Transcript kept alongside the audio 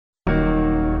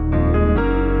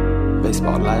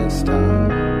baseball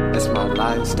lifestyle. It's my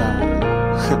lifestyle.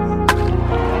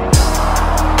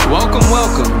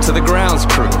 Welcome to the Grounds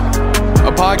Crew,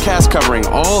 a podcast covering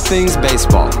all things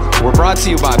baseball. We're brought to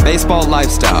you by Baseball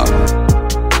Lifestyle.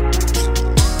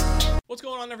 What's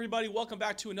going on, everybody? Welcome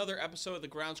back to another episode of the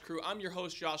Grounds Crew. I'm your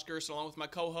host, Josh Gerson, along with my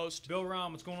co-host, Bill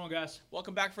Rahm. What's going on, guys?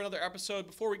 Welcome back for another episode.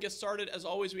 Before we get started, as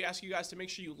always, we ask you guys to make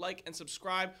sure you like and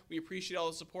subscribe. We appreciate all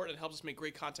the support. It helps us make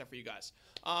great content for you guys.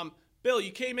 Bill,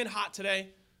 you came in hot today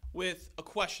with a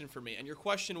question for me, and your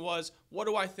question was, what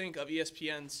do I think of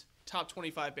ESPN's top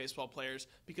 25 baseball players?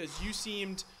 Because you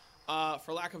seemed,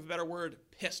 for lack of a better word,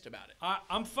 pissed about it.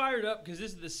 I'm fired up because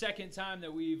this is the second time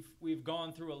that we've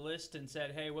gone through a list and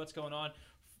said, hey, what's going on?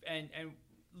 And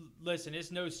listen,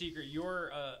 it's no secret. You're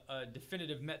a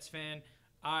definitive Mets fan.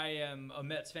 I am a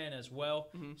Mets fan as well.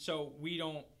 Mm-hmm. So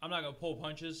I'm not going to pull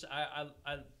punches. I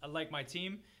like my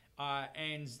team.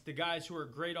 And the guys who are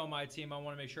great on my team, I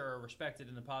want to make sure are respected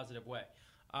in a positive way.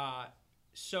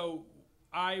 So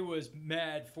I was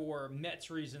mad for Mets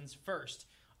reasons first.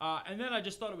 And then I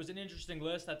just thought it was an interesting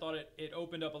list. I thought it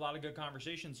opened up a lot of good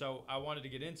conversation, so I wanted to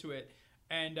get into it.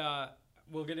 And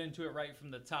we'll get into it right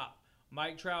from the top.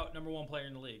 Mike Trout, number one player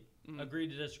in the league. Mm-hmm. Agree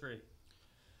to disagree?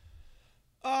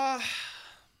 I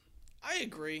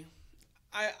agree.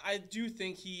 I do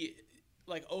think he,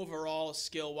 like, overall,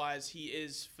 skill-wise, he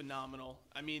is phenomenal.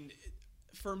 I mean,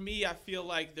 for me, I feel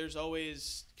like there's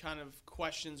always kind of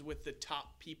questions with the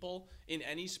top people in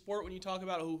any sport when you talk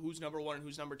about who's number one and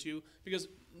who's number two, because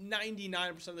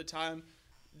 99% of the time,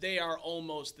 they are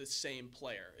almost the same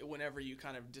player whenever you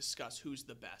kind of discuss who's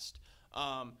the best.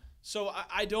 So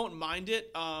I don't mind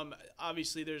it.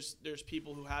 Obviously, there's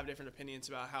people who have different opinions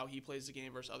about how he plays the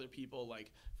game versus other people,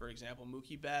 like, for example,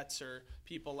 Mookie Betts or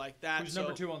people like that. Who's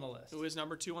number two on the list? Who is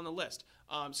number two on the list.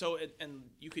 And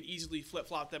you could easily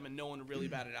flip-flop them and no one would really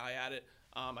bat an eye at it.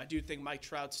 I do think Mike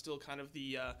Trout's still kind of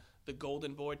the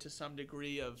golden boy to some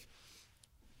degree of –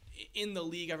 in the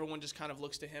league, everyone just kind of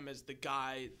looks to him as the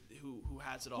guy who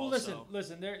has it all. Well,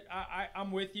 listen.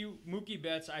 I'm with you. Mookie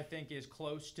Betts, I think, is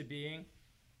close to being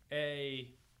a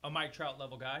Mike Trout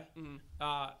level guy. Mm-hmm.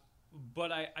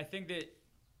 But I think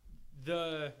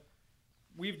that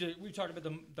we've talked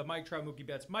about the Mike Trout, Mookie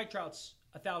Betts. Mike Trout's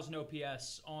 1,000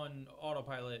 OPS on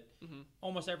autopilot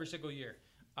almost every single year.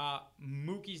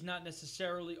 Mookie's not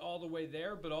necessarily all the way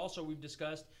there, but also we've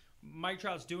discussed Mike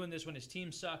Trout's doing this when his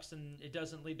team sucks and it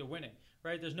doesn't lead to winning,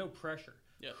 right? There's no pressure.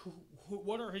 Yep.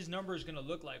 What are his numbers going to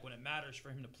look like when it matters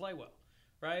for him to play well,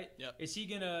 right? Yep. Is he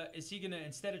gonna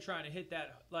instead of trying to hit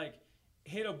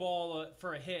a ball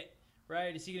for a hit,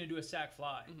 right? Is he gonna do a sac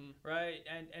fly, right?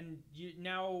 And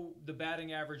now the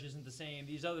batting average isn't the same.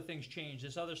 These other things change.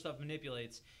 This other stuff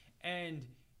manipulates, and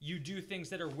you do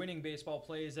things that are winning baseball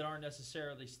plays that aren't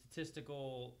necessarily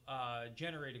statistical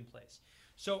generating plays.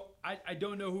 So I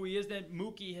don't know who he is. Then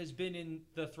Mookie has been in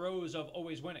the throes of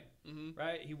always winning,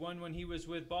 right? He won when he was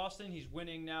with Boston. He's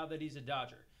winning now that he's a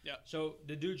Dodger. Yeah. So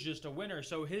the dude's just a winner.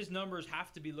 So his numbers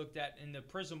have to be looked at in the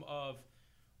prism of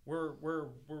we're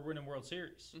winning World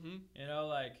Series. Mm-hmm. You know,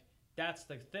 like, that's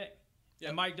the thing. Yep.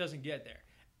 And Mike doesn't get there.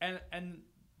 And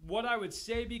what I would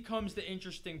say becomes the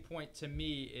interesting point to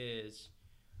me is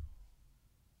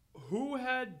who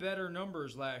had better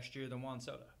numbers last year than Juan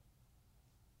Soto?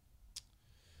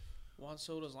 Juan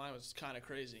Soto's line was kind of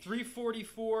crazy.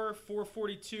 344,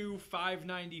 442,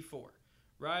 594,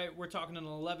 right? We're talking an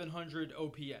 1,100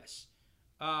 OPS.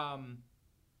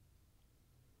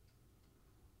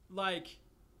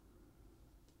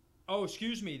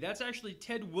 Excuse me. That's actually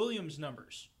Ted Williams'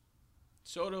 numbers.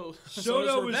 Soto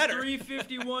was better.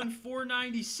 351,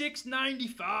 496,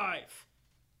 95.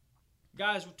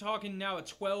 Guys, we're talking now at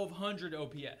 1,200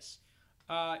 OPS.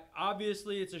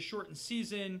 Obviously, it's a shortened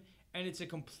season, and it's a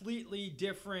completely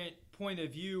different point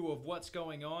of view of what's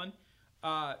going on.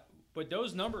 But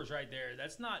those numbers right there,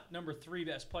 that's not number 3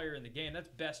 best player in the game. That's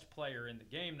best player in the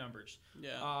game numbers.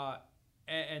 Yeah.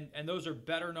 And those are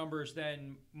better numbers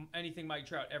than anything Mike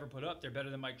Trout ever put up. They're better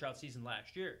than Mike Trout's season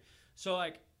last year. So,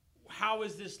 like, how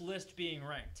is this list being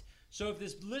ranked? So if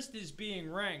this list is being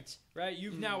ranked, right,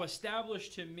 you've now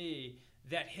established to me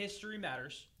that history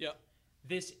matters. Yep.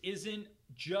 This isn't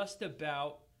just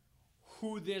about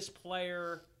who this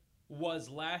player was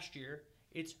last year.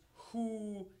 It's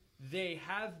who they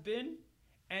have been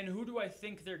and who do I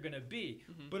think they're going to be.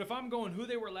 Mm-hmm. But if I'm going who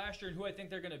they were last year and who I think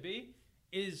they're going to be,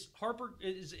 is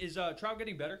Trout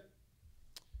getting better?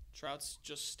 Trout's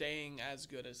just staying as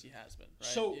good as he has been, right?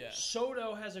 So yeah.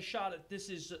 Soto has a shot at this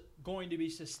is going to be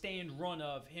sustained run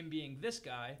of him being this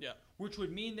guy, which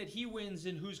would mean that he wins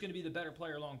in who's going to be the better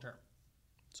player long term.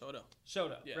 Soto,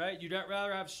 yeah. Right? You'd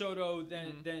rather have Soto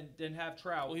than have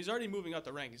Trout. Well, he's already moving up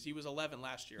the rankings. He was 11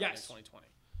 last year in 2020.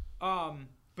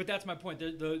 But that's my point.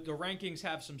 The rankings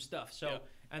have some stuff. So,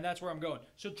 and that's where I'm going.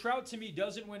 So Trout to me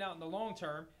doesn't win out in the long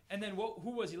term. And then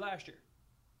who was he last year?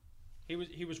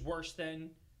 He was worse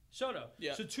than Soto.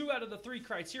 Yeah. So 2 out of the 3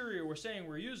 criteria we're saying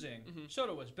we're using,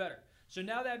 Soto was better. So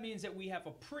now that means that we have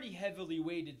a pretty heavily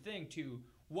weighted thing to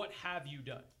what have you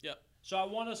done. Yep. So I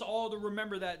want us all to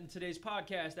remember that in today's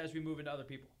podcast as we move into other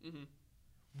people.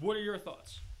 What are your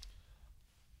thoughts?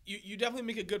 You definitely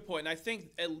make a good point, and I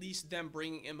think at least them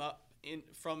bringing him up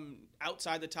from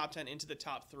outside the top 10 into the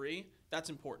top 3, that's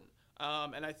important.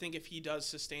 And I think if he does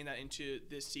sustain that into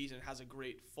this season, has a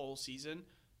great full season,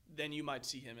 then you might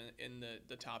see him in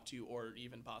the top 2 or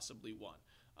even possibly 1.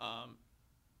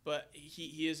 But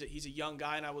he's a young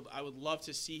guy, and I would love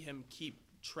to see him keep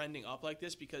trending up like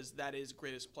this because that is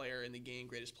greatest player in the game,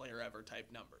 greatest player ever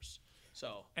type numbers.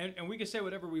 So and we can say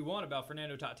whatever we want about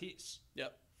Fernando Tatis.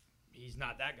 Yep. He's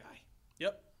not that guy.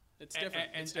 Yep. It's different.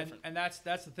 It's different. And that's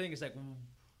the thing is like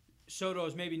Soto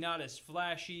is maybe not as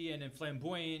flashy and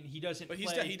flamboyant. He doesn't. But he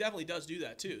definitely does do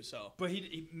that too. So. But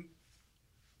he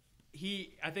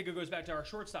I think it goes back to our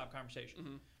shortstop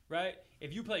conversation, right?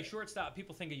 If you play shortstop,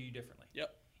 people think of you differently.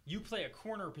 Yep. You play a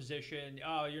corner position,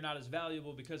 oh, you're not as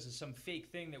valuable because of some fake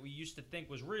thing that we used to think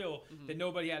was real that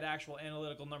nobody had actual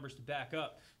analytical numbers to back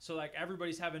up. So, like,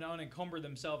 everybody's having to unencumber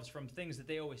themselves from things that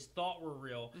they always thought were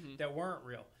real that weren't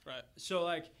real. Right. So,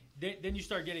 like, then you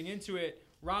start getting into it.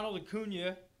 Ronald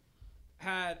Acuna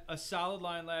had a solid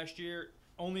line last year,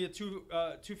 only a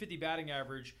 250 batting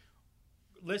average,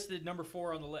 listed number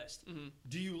 4 on the list.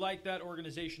 Do you like that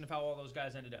organization of how all those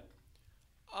guys ended up?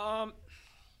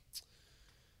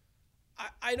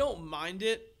 I don't mind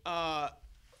it.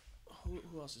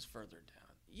 Who else is further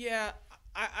down? Yeah,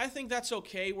 I think that's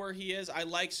okay where he is. I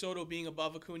like Soto being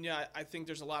above Acuna. I think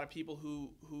there's a lot of people who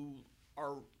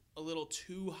are a little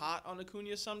too hot on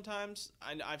Acuna sometimes.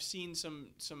 I've seen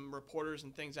some reporters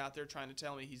and things out there trying to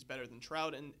tell me he's better than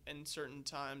Trout in certain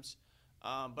times.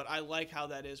 But I like how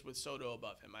that is with Soto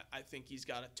above him. I think he's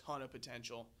got a ton of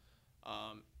potential.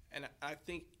 And I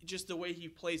think just the way he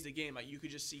plays the game, you could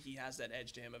just see he has that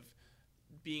edge to him of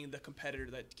being the competitor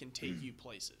that can take you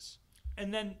places.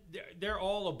 And then they're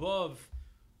all above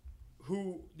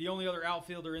who the only other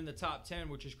outfielder in the top 10,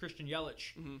 which is Christian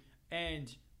Yelich.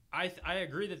 And I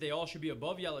agree that they all should be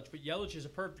above Yelich, but Yelich is a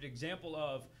perfect example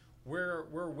of where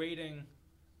we're waiting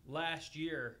last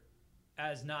year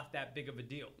as not that big of a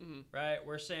deal, right?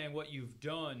 We're saying what you've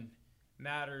done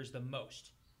matters the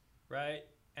most, right?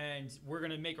 And we're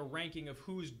going to make a ranking of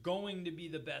who's going to be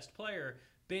the best player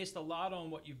based a lot on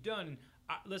what you've done.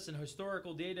 Listen,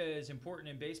 historical data is important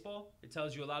in baseball. It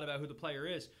tells you a lot about who the player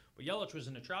is. But Yelich was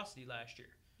an atrocity last year,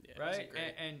 right?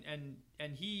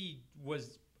 And he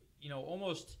was,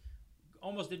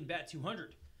 almost didn't bat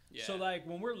 200. Yeah. So, like,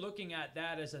 when we're looking at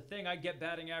that as a thing, I get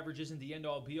batting average isn't the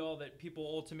end-all, be-all that people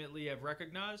ultimately have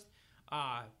recognized.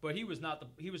 But he was not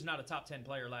a top 10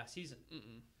 player last season.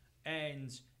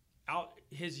 And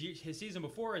his season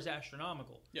before is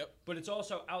astronomical. Yep. But it's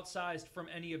also outsized from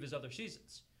any of his other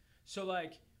seasons. So,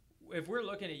 like, if we're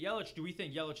looking at Yelich, do we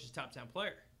think Yelich is a top 10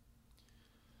 player?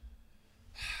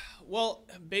 Well,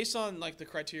 based on, like, the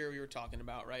criteria we were talking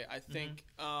about, right, I think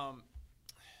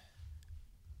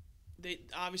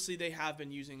they have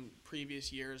been using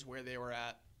previous years where they were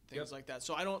at, things like that.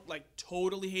 So I don't, like,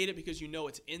 totally hate it because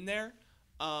it's in there.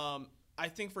 I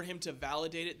think for him to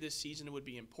validate it this season would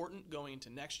be important going into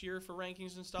next year for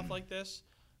rankings and stuff like this.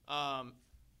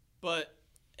 But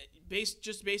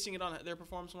basing it on their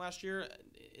performance from last year,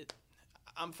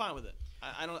 I'm fine with it.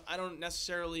 I don't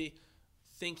necessarily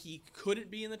think he couldn't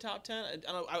be in the top 10.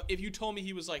 If you told me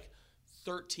he was like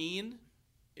 13,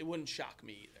 it wouldn't shock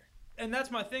me either. And that's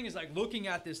my thing is like looking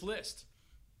at this list,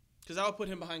 because I would put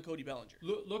him behind Cody Bellinger.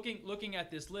 Looking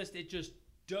at this list, it just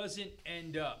doesn't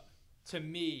end up to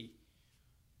me.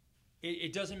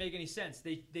 It doesn't make any sense.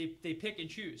 They pick and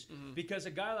choose because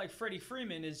a guy like Freddie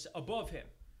Freeman is above him.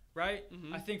 Right?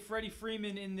 I think Freddie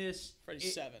Freeman in this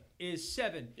Freddie's 7. Is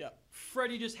 7. Yeah.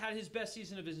 Freddie just had his best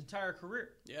season of his entire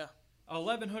career. Yeah.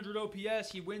 1,100 OPS.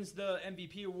 He wins the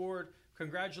MVP award.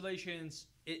 Congratulations.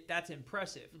 That's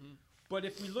impressive. But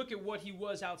if we look at what he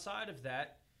was outside of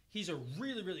that, he's a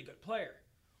really, really good player.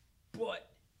 But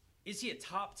is he a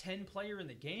top 10 player in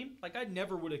the game? Like, I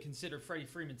never would have considered Freddie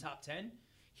Freeman top 10.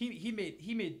 He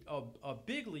made a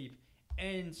big leap.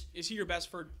 And is he your best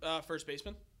first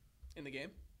baseman in the game?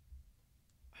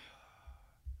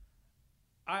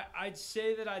 I'd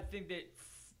say that I think that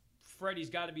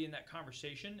Freddie's got to be in that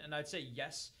conversation, and I'd say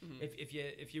yes.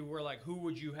 If you were like, who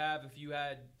would you have if you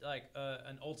had like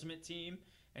an ultimate team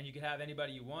and you could have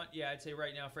anybody you want? Yeah, I'd say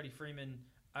right now Freddie Freeman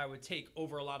I would take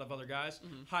over a lot of other guys.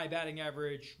 High batting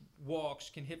average, walks,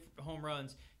 can hit home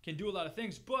runs, can do a lot of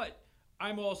things, but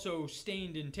I'm also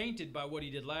stained and tainted by what he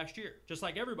did last year, just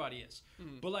like everybody is.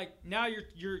 But like now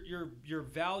you're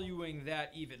valuing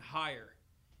that even higher,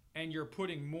 and you're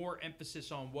putting more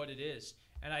emphasis on what it is.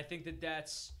 And I think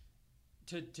that's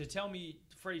to tell me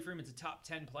Freddie Freeman's a top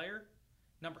 10 player,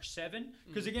 number 7.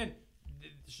 Because again,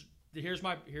 here's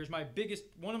my biggest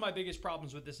one of my biggest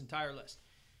problems with this entire list.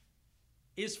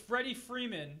 Is Freddie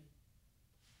Freeman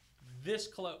this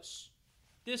close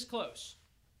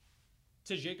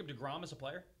to Jacob deGrom as a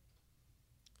player?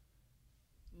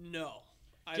 No.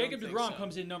 Jacob deGrom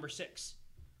comes in number 6,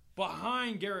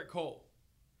 behind Garrett Cole,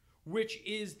 which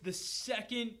is the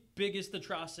second biggest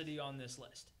atrocity on this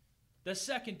list. The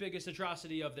second biggest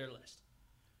atrocity of their list.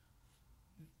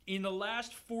 In the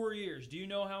last 4 years, do you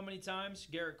know how many times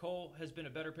Garrett Cole has been a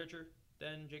better pitcher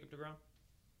than Jacob deGrom?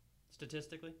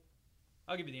 Statistically?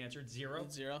 I'll give you the answer. It's 0.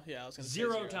 0? Yeah, I was going to say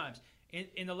 0 times.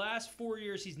 In the last 4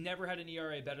 years, he's never had an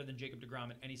ERA better than Jacob deGrom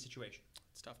in any situation.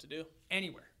 It's tough to do.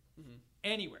 Anywhere.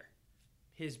 Anywhere.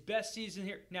 His best season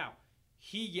here. Now,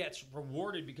 he gets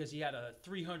rewarded because he had a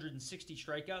 360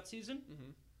 strikeout season.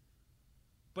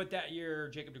 But that year,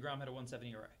 Jacob deGrom had a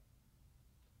 1.70 ERA.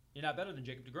 You're not better than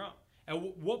Jacob deGrom. At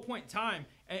what point in time,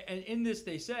 and in this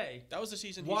they say... That was the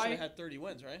season he should have had 30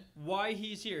 wins, right? Why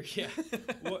he's here, yeah.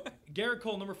 Garrett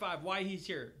Cole, number 5, why he's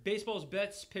here. Baseball's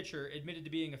best pitcher admitted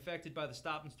to being affected by the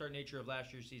stop-and-start nature of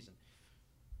last year's season.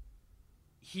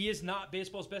 He is not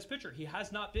baseball's best pitcher. He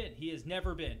has not been. He has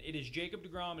never been. It is Jacob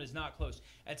deGrom. It is not close.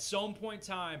 At some point in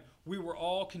time, we were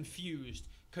all confused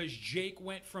because Jake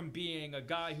went from being a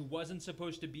guy who wasn't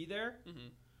supposed to be there,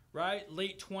 right?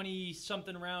 Late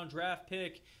 20-something round draft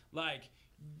pick, like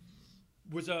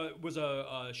was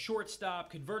a shortstop,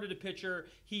 converted to pitcher.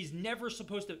 He's never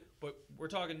supposed to. But we're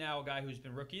talking now a guy who's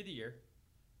been Rookie of the Year,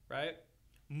 right?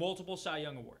 Multiple Cy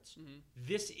Young awards.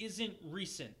 This isn't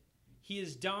recent. He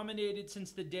has dominated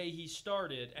since the day he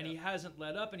started, and he hasn't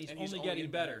let up, and he's only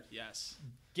getting better. Yes.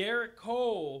 Garrett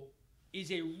Cole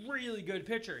is a really good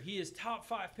pitcher. He is top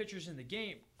 5 pitchers in the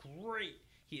game. Great.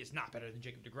 He is not better than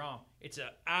Jacob deGrom. It's an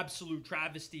absolute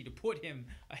travesty to put him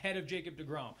ahead of Jacob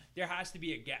deGrom. There has to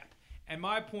be a gap. And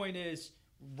my point is,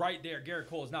 right there, Garrett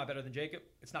Cole is not better than Jacob.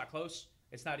 It's not close.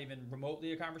 It's not even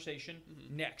remotely a conversation.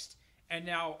 Next. And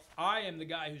now I am the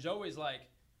guy who's always like,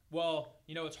 well,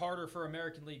 you know, it's harder for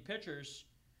American League pitchers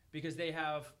because they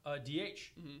have a DH.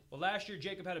 Well, last year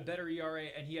Jacob had a better ERA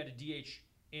and he had a DH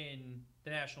in the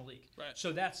National League. Right.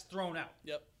 So that's thrown out.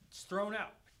 Yep. It's thrown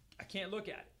out. I can't look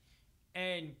at it.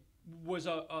 And was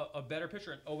a better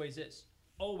pitcher and always is.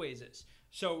 Always is.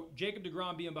 So Jacob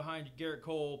deGrom being behind Garrett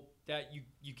Cole, that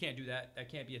you can't do that. That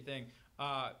can't be a thing.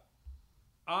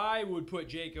 I would put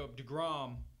Jacob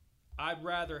deGrom. I'd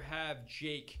rather have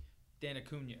Jake than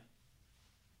Acuna.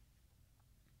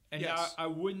 And yes. I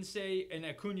wouldn't say, and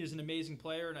Acuna is an amazing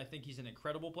player, and I think he's an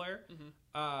incredible player.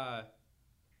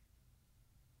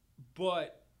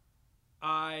 But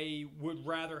I would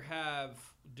rather have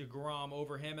deGrom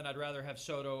over him, and I'd rather have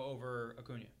Soto over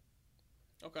Acuna.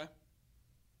 Okay.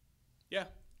 Yeah.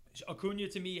 Acuna,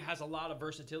 to me, has a lot of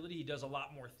versatility. He does a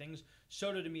lot more things.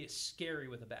 Soto, to me, is scary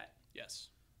with a bat. Yes.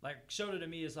 Like, Soto, to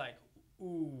me, is like,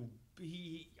 ooh,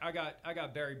 I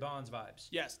got Barry Bonds vibes.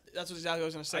 Yes, that's exactly what I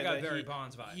was going to say. I got Barry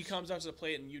Bonds vibes. He comes out to the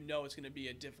plate, and you know it's going to be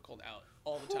a difficult out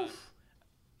all the time.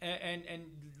 And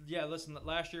yeah, listen,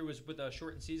 last year was with a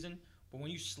shortened season, but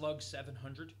when you slug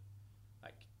 700,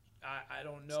 like I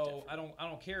don't know, I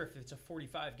don't care if it's a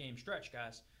 45 game stretch,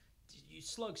 guys. You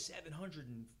slug 700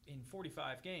 in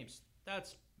 45 games.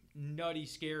 That's nutty,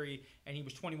 scary, and he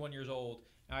was 21 years old.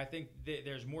 And I think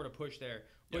there's more to push there.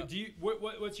 But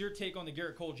what's your take on the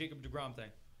Garrett Cole, Jacob deGrom thing?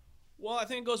 Well, I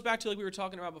think it goes back to like we were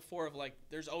talking about before of like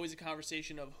there's always a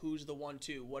conversation of who's the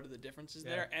 1-2, what are the differences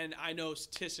there? And I know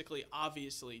statistically,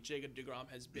 obviously, Jacob deGrom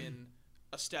has been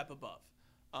a step above.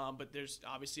 But there's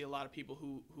obviously a lot of people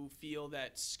who feel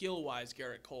that skill-wise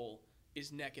Garrett Cole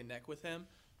is neck and neck with him.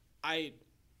 I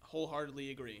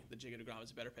wholeheartedly agree that Jacob deGrom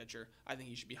is a better pitcher. I think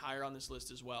he should be higher on this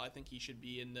list as well. I think he should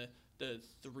be in the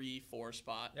 3-4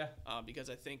 spot. Yeah. Because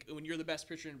I think when you're the best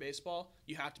pitcher in baseball,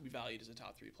 you have to be valued as a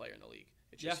top 3 player in the league.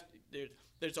 It's just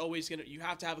there's always you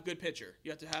have to have a good pitcher.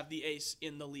 You have to have the ace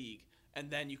in the league, and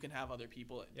then you can have other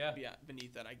people be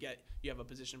beneath that. I get you have a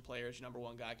position player as your number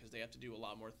 1 guy because they have to do a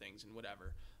lot more things and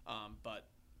whatever. But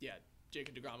yeah,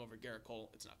 Jacob deGrom over Garrett Cole,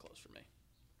 it's not close for me.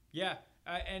 Yeah,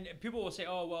 and people will say,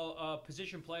 oh, well,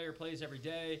 position player plays every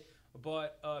day.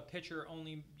 but a pitcher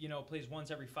only, plays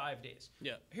once every 5 days.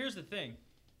 Yeah. Here's the thing.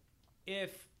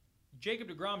 If Jacob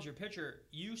deGrom's your pitcher,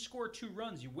 you score 2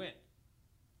 runs, you win.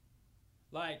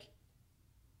 Like,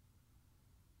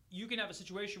 you can have a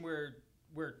situation where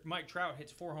Mike Trout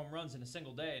hits 4 home runs in a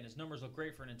single day and his numbers look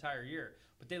great for an entire year,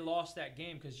 but they lost that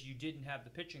game because you didn't have the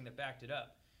pitching that backed it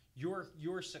up.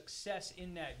 Your success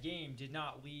in that game did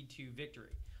not lead to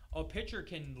victory. A pitcher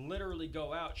can literally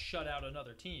go out, shut out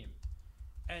another team,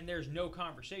 and there's no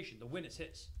conversation. The win is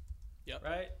his. Yep.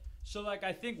 Right? So,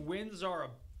 I think wins are a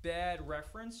bad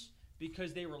reference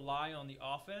because they rely on the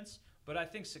offense, but I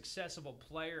think success of a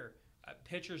player,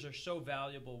 pitchers are so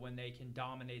valuable when they can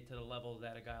dominate to the level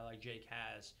that a guy like Jake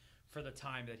has for the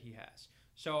time that he has.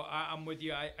 So I'm with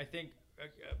you. I think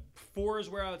 4 is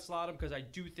where I would slot him because I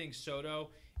do think Soto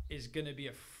is going to be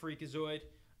a freakazoid.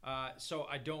 So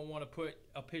I don't want to put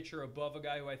a pitcher above a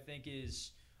guy who I think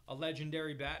is a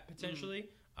legendary bat potentially.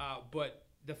 But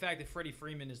the fact that Freddie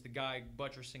Freeman is the guy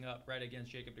buttressing up right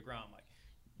against Jacob deGrom,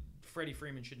 Freddie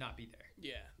Freeman should not be there.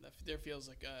 Yeah, there feels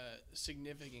like a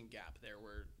significant gap there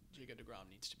where Jacob deGrom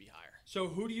needs to be higher. So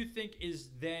who do you think is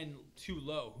then too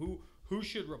low? Who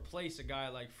should replace a guy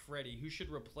like Freddie? Who should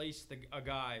replace a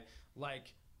guy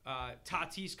like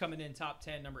Tatis coming in top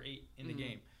 10, number 8 in the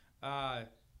game?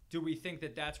 Do we think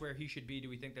that that's where he should be? Do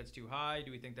we think that's too high?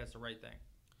 Do we think that's the right thing?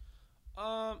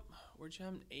 Where'd you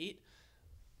have him? 8?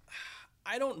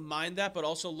 I don't mind that, but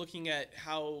also looking at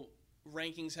how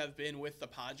rankings have been with the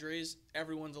Padres,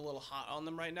 everyone's a little hot on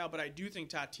them right now, but I do think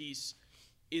Tatis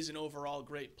is an overall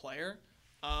great player.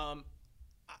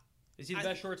 Is he the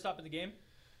best shortstop in the game?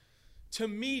 To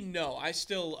me, no.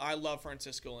 I love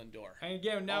Francisco Lindor. And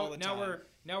again, now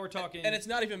we're talking, and it's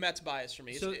not even Mets bias for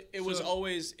me. It was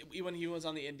always when he was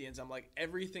on the Indians. I'm like,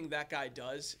 everything that guy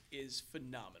does is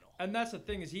phenomenal. And that's the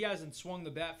thing is he hasn't swung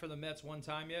the bat for the Mets one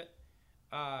time yet,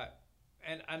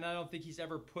 and I don't think he's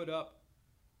ever put up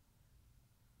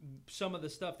some of the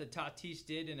stuff that Tatis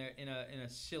did in a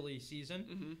silly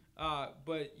season.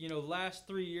 But last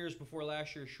 3 years before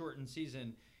last year's shortened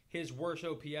season, his worst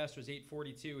OPS was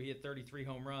 842. He had 33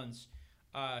 home runs.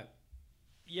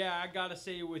 Yeah, I gotta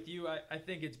say with you, I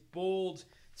think it's bold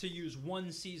to use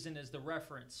one season as the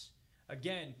reference.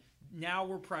 Again, now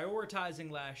we're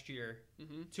prioritizing last year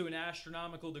to an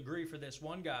astronomical degree for this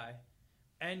one guy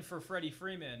and for Freddie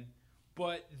Freeman.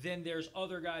 But then there's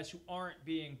other guys who aren't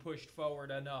being pushed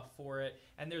forward enough for it,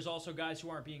 and there's also guys who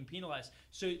aren't being penalized.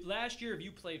 So last year, if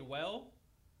you played well,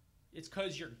 it's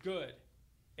because you're good.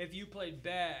 If you played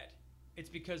bad, it's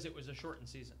because it was a shortened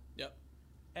season. Yep.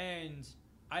 And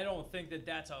I don't think that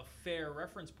that's a fair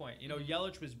reference point.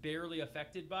 Yelich was barely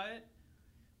affected by it,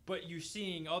 but you're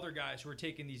seeing other guys who are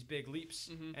taking these big leaps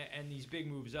and these big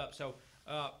moves up. So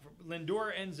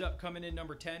Lindor ends up coming in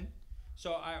number 10.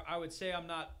 So I would say I'm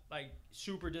not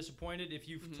super disappointed. If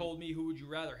you've told me who would you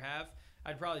rather have,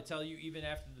 I'd probably tell you even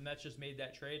after the Mets just made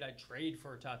that trade, I'd trade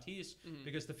for Tatis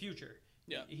because the future.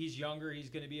 Yeah. He's younger. He's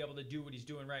going to be able to do what he's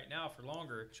doing right now for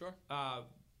longer. Sure.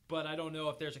 But I don't know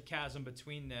if there's a chasm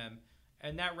between them.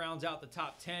 And that rounds out the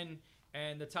top 10.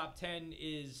 And the top 10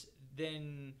 is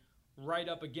then right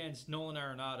up against Nolan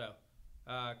Arenado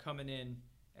coming in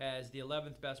as the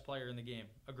 11th best player in the game.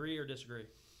 Agree or disagree?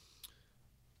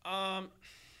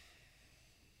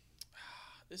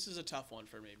 This is a tough one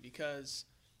for me because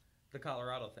the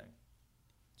Colorado thing.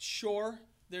 Sure,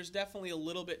 there's definitely a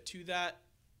little bit to that.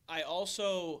 I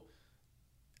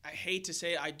hate to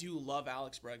say it, I do love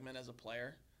Alex Bregman as a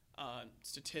player.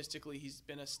 Statistically, he's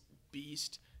been a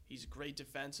beast. He's great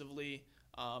defensively,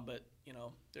 but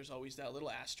there's always that little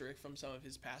asterisk from some of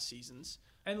his past seasons.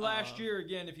 And last year,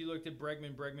 again, if you looked at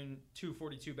Bregman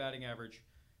 242 batting average.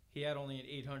 He had only an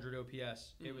 800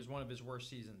 OPS. It was one of his worst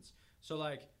seasons. So,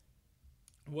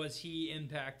 was he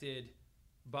impacted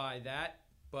by that?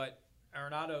 But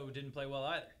Arenado didn't play well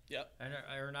either. Yep. And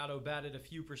Arenado batted a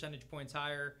few percentage points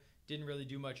higher, didn't really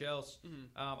do much else.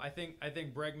 I think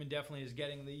Bregman definitely is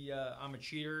getting the I'm a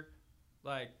cheater,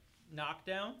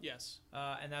 knockdown. Yes.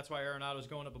 And that's why Arenado's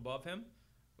going up above him.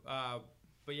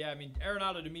 But, yeah,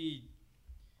 Arenado to me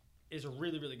is a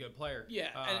really, really good player. Yeah,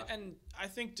 and I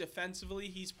think defensively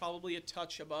he's probably a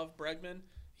touch above Bregman.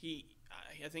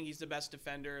 I think he's the best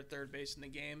defender at third base in the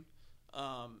game.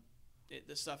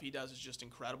 The stuff he does is just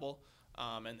incredible.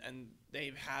 And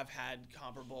they have had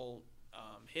comparable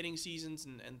hitting seasons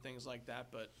and things like that.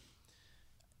 But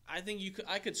I think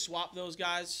I could swap those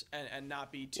guys and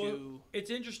not be too. Well, it's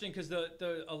interesting because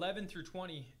the 11 through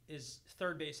 20 is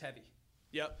third base heavy.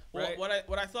 Yep. Well, right?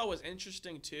 what I thought was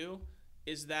interesting too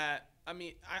is that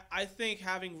I think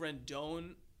having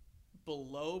Rendon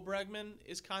below Bregman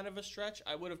is kind of a stretch.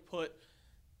 I would have put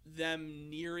them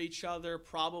near each other,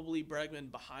 probably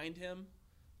Bregman behind him.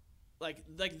 Like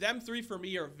them three for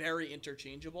me are very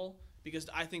interchangeable because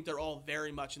I think they're all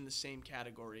very much in the same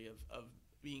category of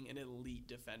being an elite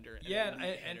defender.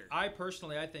 And I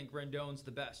personally, I think Rendon's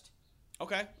the best.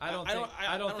 Okay. I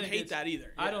don't hate that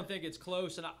either. Yeah. I don't think it's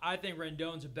close, and I think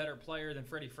Rendon's a better player than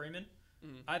Freddie Freeman.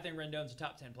 Mm-hmm. I think Rendon's a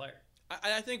top 10 player.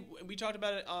 I think we talked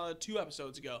about it 2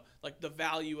 episodes ago, like the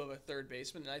value of a third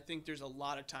baseman, and I think there's a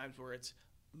lot of times where it's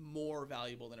more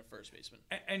valuable than a first baseman.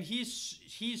 And he's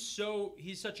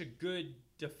such a good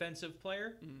defensive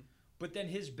player, but then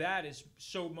his bat is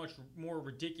so much more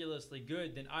ridiculously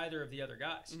good than either of the other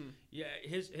guys. Mm-hmm. Yeah,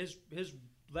 his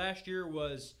last year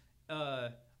was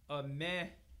a meh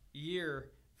year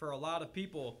for a lot of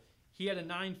people. He had a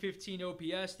 915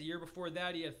 OPS. The year before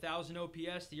that, he had 1,000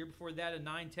 OPS. The year before that, a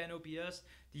 910 OPS.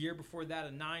 The year before that,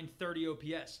 a 930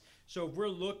 OPS. So if we're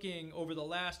looking over the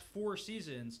last 4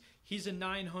 seasons, he's a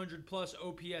 900-plus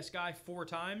OPS guy 4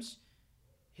 times.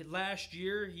 Last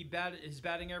year, his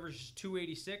batting average is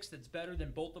 286. That's better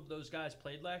than both of those guys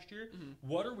played last year. Mm-hmm.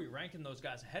 What are we ranking those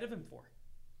guys ahead of him for?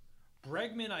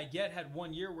 Bregman, I get, had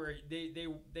 1 year where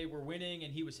they were winning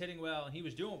and he was hitting well and he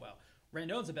was doing well.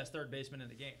 Rendon's the best third baseman in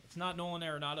the game. It's not Nolan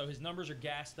Arenado. His numbers are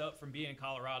gassed up from being in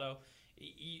Colorado.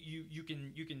 You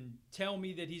can tell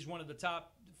me that he's one of the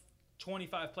top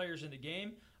 25 players in the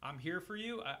game. I'm here for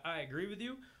you. I agree with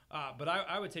you. But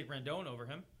I would take Rendon over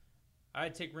him.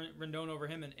 I'd take Rendon over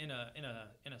him in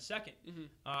a second. Mm-hmm.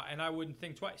 And I wouldn't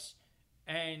think twice.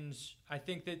 And I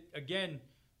think that, again,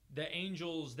 the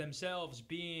Angels themselves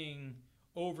being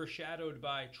overshadowed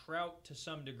by Trout to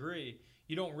some degree,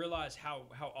 you don't realize how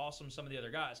awesome some of the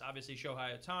other guys. Obviously,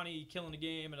 Shohei Ohtani killing the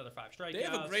game, another 5 strikeouts. They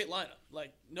have a great lineup.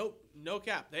 Like, no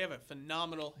cap. They have a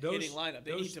phenomenal hitting lineup.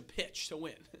 They need to pitch to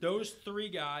win. Those 3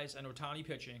 guys and Ohtani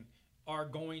pitching are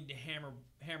going to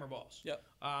hammer balls. Yep.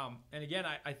 And again,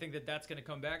 I think that's going to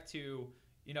come back to,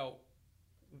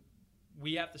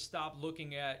 we have to stop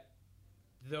looking at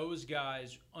those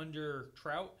guys under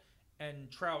Trout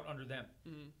and Trout under them,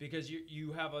 because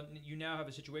you now have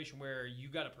a situation where you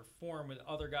got to perform with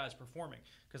other guys performing.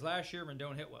 Because last year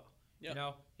Rendon hit well. Yep.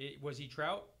 Was he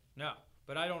Trout? No,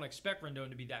 but I don't expect Rendon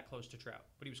to be that close to Trout.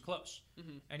 But he was close,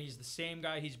 and he's the same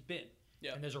guy he's been.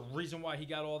 Yep. And there's a reason why he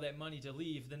got all that money to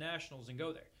leave the Nationals and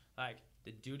go there. Like,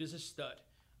 the dude is a stud.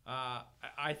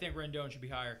 I think Rendon should be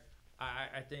higher.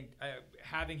 I think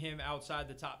having him outside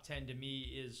the top 10 to me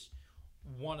is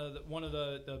one of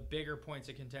the bigger points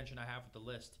of contention I have with the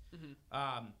list.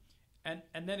 Mm-hmm.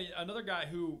 And then another guy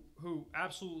who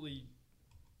absolutely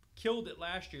killed it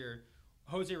last year,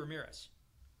 Jose Ramirez.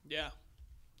 Yeah,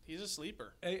 he's a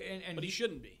sleeper, but he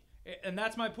shouldn't be. And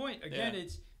that's my point. Again,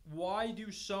 it's why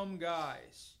do some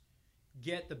guys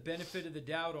get the benefit of the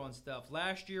doubt on stuff?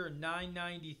 Last year,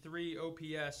 993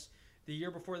 OPS. The year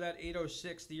before that,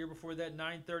 806. The year before that,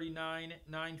 939,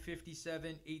 957,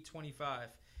 825.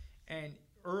 And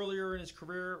earlier in his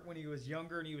career, when he was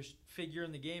younger and he was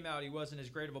figuring the game out, he wasn't as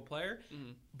great of a player.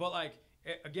 Mm-hmm. But, like,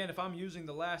 again, if I'm using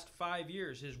the last 5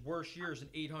 years, his worst year is an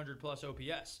 800-plus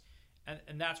OPS.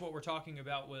 And that's what we're talking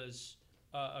about was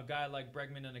a guy like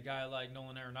Bregman and a guy like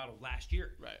Nolan Arenado last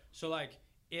year. Right. So, like,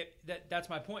 that's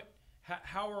my point.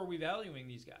 How are we valuing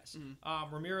these guys?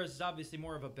 Mm-hmm. Ramirez is obviously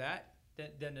more of a bat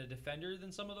than a defender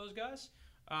than some of those guys.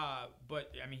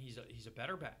 But, I mean, he's a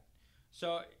better bat.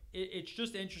 So it's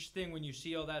just interesting when you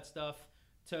see all that stuff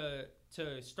to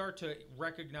start to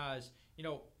recognize,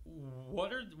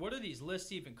 what are these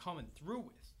lists even coming through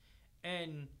with?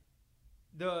 And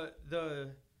the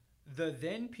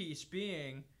then piece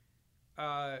being,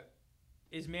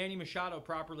 is Manny Machado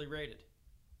properly rated?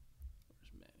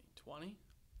 Where's Manny? 20?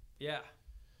 Yeah.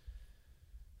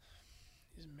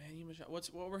 Is Manny Machado?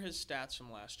 What were his stats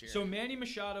from last year? So Manny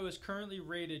Machado is currently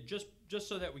rated, just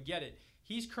so that we get it,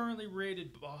 he's currently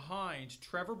rated behind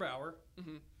Trevor Bauer,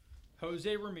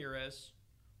 Jose Ramirez,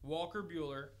 Walker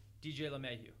Buehler, DJ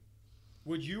LeMahieu.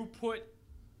 Would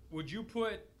you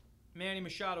put Manny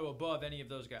Machado above any of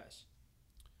those guys?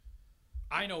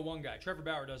 I know one guy. Trevor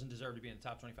Bauer doesn't deserve to be in the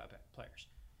top 25 players.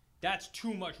 That's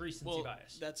too much recency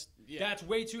bias. That's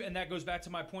way too, and that goes back to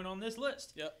my point on this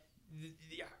list. Yep.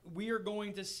 We are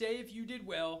going to say if you did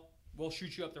well, we'll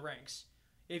shoot you up the ranks.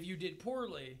 If you did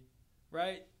poorly,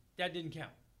 right, that didn't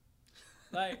count.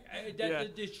 Like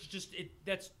it's just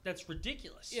that's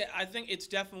ridiculous. Yeah, I think it's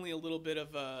definitely a little bit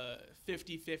of a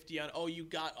 50-50 on you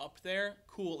got up there,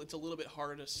 cool. It's a little bit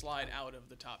harder to slide out of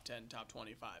the top 10, top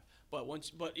 25.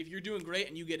 But if you're doing great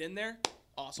and you get in there,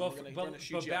 awesome. We're gonna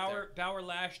shoot you up there. Bauer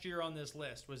last year on this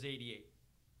list was 88.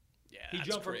 Yeah, He that's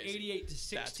jumped crazy. from 88 to That's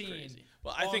 16. crazy.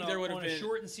 Well, I think there would have on been a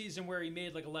shortened season where he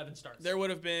made like 11 starts. There would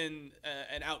have been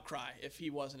an outcry if he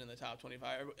wasn't in the top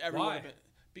 25. Everyone Why? would have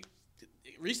been,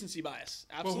 recency bias.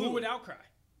 Well, Absolutely. who would outcry?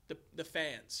 The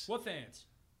fans. What fans?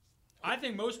 I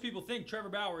think most people think Trevor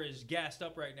Bauer is gassed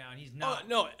up right now, and he's not. Oh,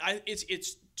 no,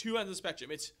 it's two ends of the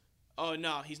spectrum. It's, oh,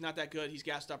 no, he's not that good. He's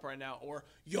gassed up right now. Or,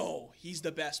 yo, he's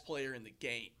the best player in the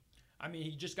game. I mean,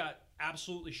 he just got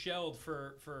absolutely shelled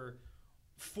for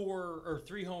 4 or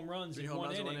 3 home runs in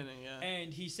one inning, yeah.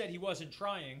 and he said he wasn't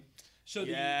trying. So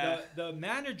Yeah. the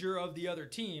manager of the other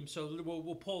team, so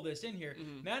we'll pull this in here.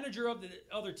 Mm-hmm. Manager of the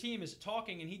other team is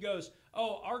talking, and he goes,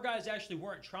 "Oh, our guys actually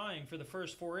weren't trying for the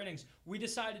first 4 innings. We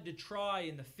decided to try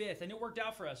in the 5th, and it worked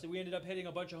out for us. We ended up hitting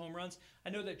a bunch of home runs."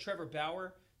 I know that Trevor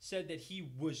Bauer said that he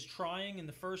was trying in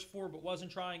the first 4 but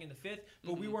wasn't trying in the 5th,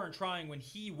 but we weren't trying when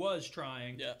he was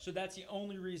trying. Yeah. So that's the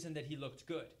only reason that he looked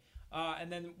good.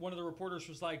 And then one of the reporters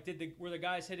was like, were the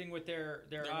guys hitting with their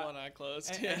one eye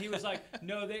closed. And he was like,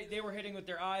 no, they were hitting with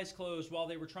their eyes closed while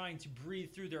they were trying to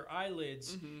breathe through their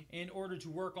eyelids in order to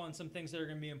work on some things that are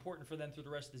going to be important for them through the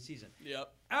rest of the season.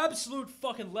 Yep. Absolute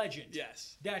fucking legend.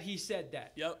 Yes. That he said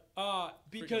that. Yep.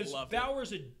 Because loved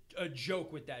Bauer's a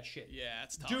joke with that shit. Yeah,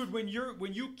 it's tough. Dude, when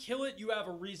you kill it, you have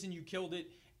a reason you killed it,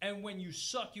 and when you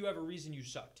suck, you have a reason you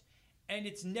sucked. And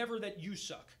it's never that you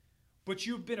suck. But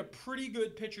you've been a pretty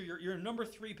good pitcher. You're a number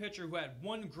 3 pitcher who had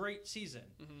one great season,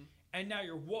 and now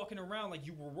you're walking around like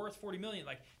you were worth $40 million.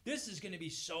 Like, this is going to be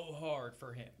so hard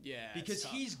for him. Yeah, because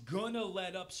he's gonna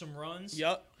let up some runs.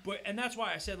 Yep. And that's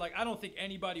why I said, like, I don't think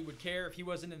anybody would care if he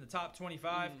wasn't in the top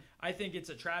 25. I think it's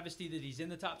a travesty that he's in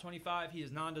the top 25. He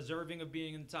is non-deserving of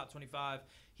being in the top 25.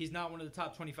 He's not one of the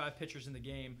top 25 pitchers in the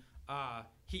game.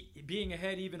 He being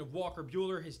ahead even of Walker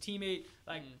Buehler, his teammate,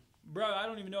 like. Bro, I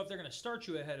don't even know if they're gonna start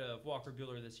you ahead of Walker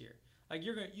Buehler this year. Like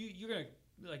you're gonna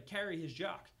like carry his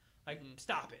jock. Like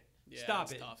stop it, yeah,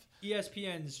 stop it. Tough.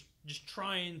 ESPN's just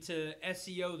trying to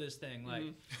SEO this thing. Like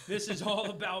this is all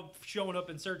about showing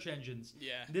up in search engines.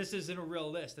 Yeah, this isn't a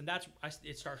real list, and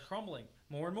it starts crumbling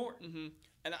more and more.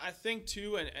 And I think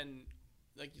too, and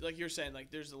like you're saying,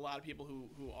 like there's a lot of people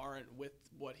who aren't with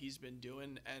what he's been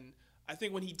doing, and I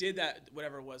think when he did that,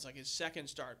 whatever it was, like his second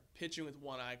start, pitching with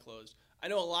one eye closed. I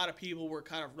know a lot of people were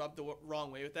kind of rubbed the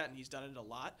wrong way with that, and he's done it a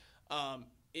lot.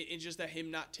 It's just that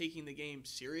him not taking the game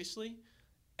seriously.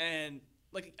 And,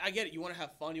 like, I get it. You want to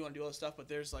have fun. You want to do all this stuff, but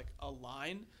there's, like, a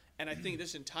line. And I think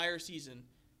this entire season,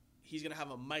 he's going to have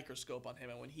a microscope on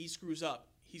him. And when he screws up,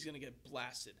 he's going to get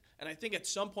blasted. And I think at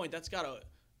some point that's got to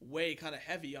weigh kind of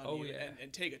heavy on you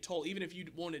and take a toll. Even if you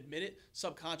won't admit it,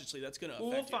 subconsciously that's going to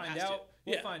affect you. We'll find out.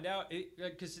 We'll find out.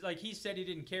 Because, like, he said he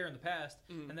didn't care in the past,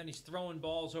 and then he's throwing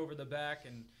balls over the back,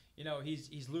 and, you know,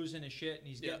 he's losing his shit, and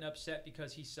he's getting upset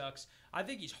because he sucks. I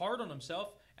think he's hard on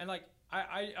himself, and, like,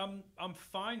 I'm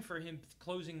fine for him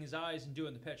closing his eyes and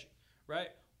doing the pitching, right?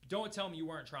 Don't tell me you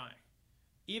weren't trying.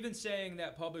 Even saying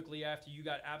that publicly after you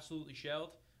got absolutely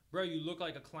shelled, bro, you look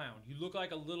like a clown. You look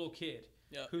like a little kid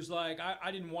who's like,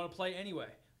 I didn't want to play anyway.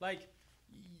 Like,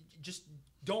 just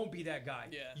don't be that guy.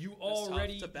 Yeah, you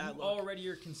already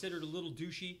are considered a little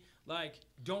douchey. Like,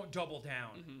 don't double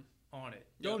down on it.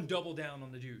 Don't double down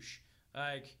on the douche.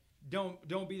 Like,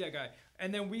 don't be that guy.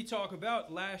 And then we talk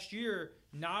about last year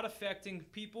not affecting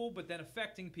people, but then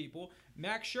affecting people.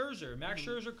 Max Scherzer. Max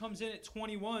Scherzer comes in at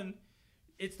 21.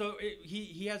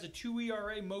 He has a 2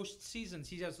 ERA most seasons.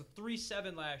 He has a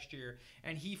 3.7 last year,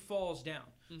 and he falls down.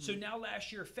 So now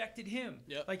last year affected him.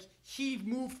 Yep. Like, he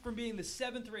moved from being the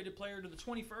 7th rated player to the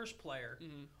 21st player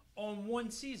on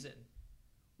one season.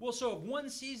 Well, so if one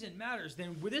season matters,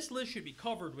 then this list should be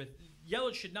covered with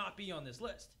Yelich should not be on this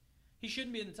list. He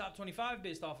shouldn't be in the top 25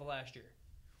 based off of last year.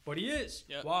 But he is.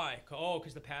 Yep. Why? Oh,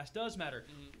 because the past does matter.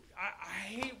 I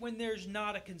hate when there's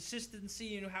not a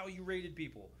consistency in how you rated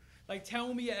people. Like,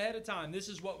 tell me ahead of time, this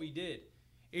is what we did.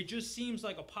 It just seems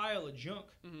like a pile of junk.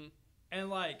 And,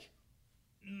 like,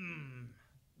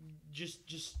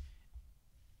 just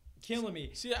killing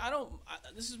me. See,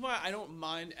 this is why I don't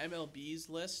mind MLB's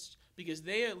list, because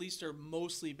they at least are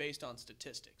mostly based on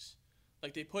statistics.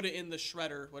 Like, they put it in the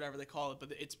shredder, whatever they call it,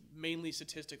 but it's mainly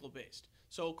statistical based.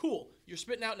 So, cool. You're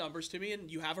spitting out numbers to me, and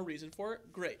you have a reason for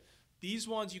it. Great. These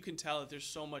ones, you can tell that there's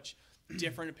so much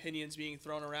different opinions being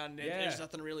thrown around, and there's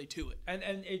nothing really to it. And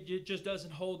it just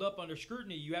doesn't hold up under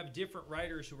scrutiny. You have different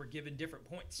writers who are given different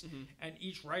points, and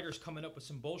each writer's coming up with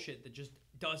some bullshit that just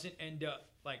doesn't end up,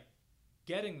 like,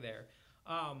 getting there.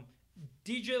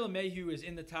 DJ LeMahieu is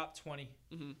in the top 20,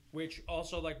 which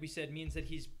also, like we said, means that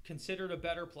he's considered a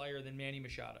better player than Manny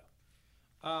Machado.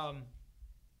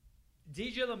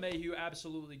 DJ LeMahieu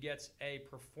absolutely gets a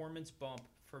performance bump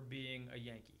for being a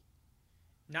Yankee.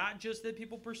 Not just that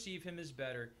people perceive him as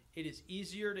better. It is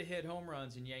easier to hit home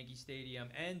runs in Yankee Stadium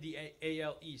and the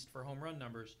AL East for home run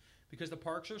numbers because the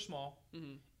parks are small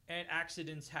and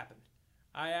accidents happen.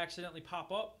 I accidentally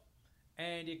pop up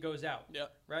and it goes out,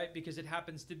 right? Because it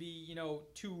happens to be,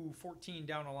 214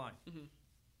 down a line.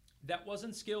 That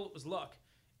wasn't skill, it was luck.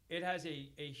 It has a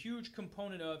huge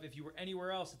component of if you were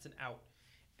anywhere else, it's an out.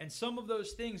 And some of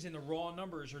those things in the raw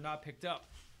numbers are not picked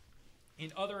up.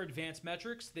 In other advanced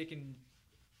metrics, they can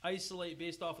isolate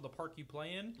based off of the park you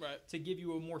play in to give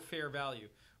you a more fair value.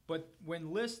 But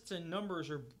when lists and numbers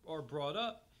are brought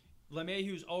up,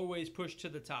 LeMahieu's always pushed to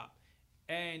the top.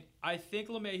 And I think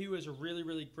LeMahieu is a really,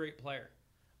 really great player.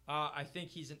 I think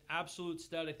he's an absolute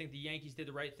stud. I think the Yankees did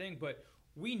the right thing. But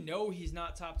we know he's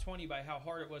not top 20 by how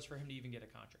hard it was for him to even get a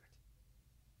contract.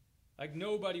 Like,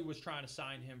 nobody was trying to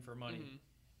sign him for money.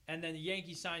 And then the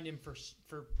Yankees signed him for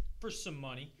some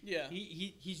money. Yeah,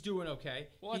 he's doing okay.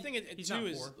 Well, I think it too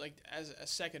is like as a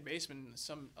second baseman.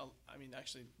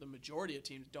 Actually, the majority of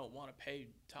teams don't want to pay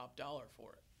top dollar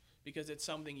for it because it's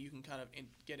something you can kind of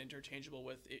get interchangeable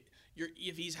with.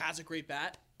 If he has a great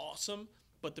bat, awesome.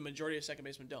 But the majority of second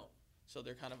basemen don't, so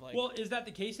they're kind of like. Well, is that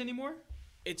the case anymore?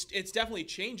 It's definitely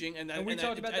changing, and we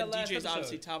talked about that last DJ's episode.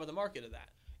 Obviously top of the market of that.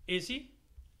 Is he?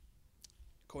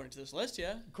 According to this list,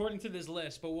 yeah. According to this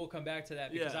list, but we'll come back to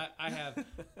that because I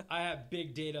have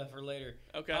big data for later.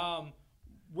 Okay.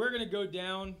 We're gonna go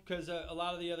down because a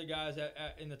lot of the other guys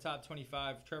in the top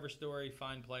 25, Trevor Story,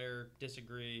 fine player,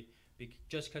 disagree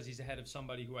just because he's ahead of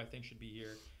somebody who I think should be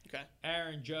here. Okay.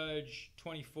 Aaron Judge,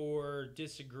 24,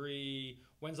 disagree.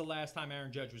 When's the last time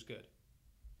Aaron Judge was good?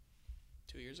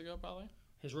 2 years ago, probably.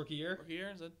 His rookie year? Rookie year?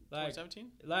 Is that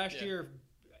 2017? Last year,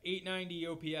 890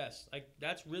 OPS. Like,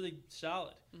 that's really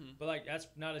solid. But, like, that's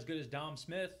not as good as Dom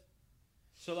Smith.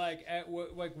 So, like,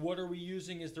 what are we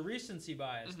using as the recency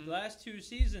bias? The last 2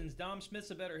 seasons, Dom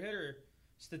Smith's a better hitter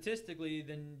statistically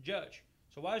than Judge.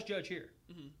 So why is Judge here?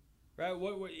 Right?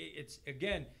 It's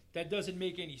again, that doesn't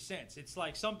make any sense. It's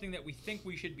like something that we think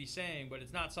we should be saying, but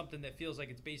it's not something that feels like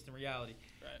it's based in reality.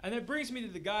 Right. And that brings me to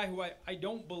the guy who I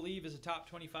don't believe is a top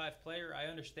 25 player. I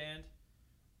understand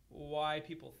why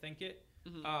people think it,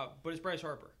 but it's Bryce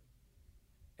Harper.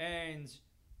 And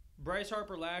Bryce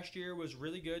Harper last year was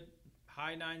really good,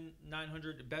 high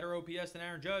 900, better OPS than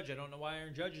Aaron Judge. I don't know why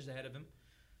Aaron Judge is ahead of him.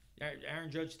 Aaron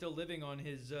Judge still living on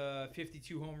his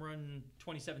 52 home run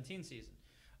 2017 season.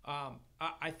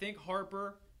 I think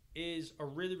Harper is a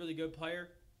really, really good player.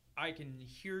 I can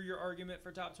hear your argument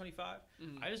for top 25.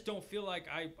 I just don't feel like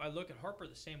I look at Harper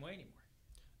the same way anymore.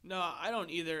 No, I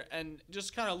don't either. And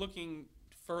just kind of looking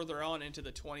further on into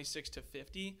the 26 to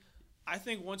 50, I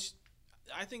think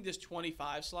this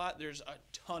 25 slot, there's a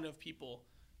ton of people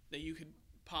that you could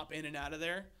pop in and out of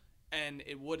there, and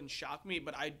it wouldn't shock me.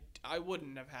 But I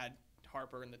wouldn't have had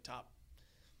Harper in the top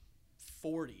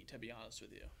 40, to be honest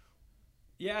with you.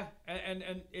 Yeah, and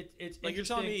it's like you're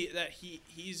telling me that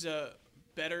he's a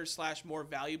better / more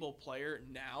valuable player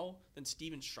now than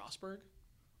Steven Strasburg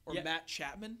or Matt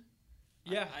Chapman.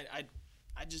 Yeah,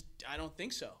 I don't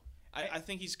think so. I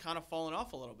think he's kind of fallen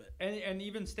off a little bit. And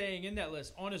even staying in that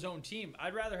list on his own team,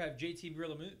 I'd rather have JT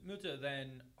Realmuto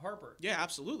than Harper. Yeah,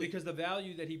 absolutely. Because the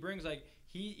value that he brings, like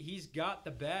he's got the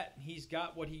bat, he's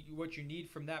got what you need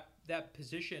from that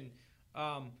position.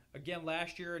 Again,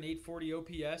 last year an 840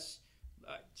 OPS.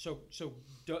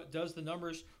 Does the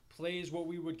numbers, plays what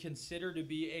we would consider to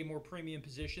be a more premium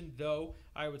position, though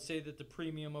I would say that the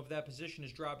premium of that position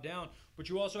has dropped down. But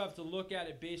you also have to look at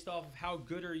it based off of how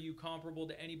good are you comparable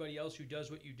to anybody else who does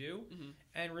what you do.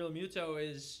 And Realmuto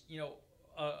is,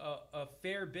 a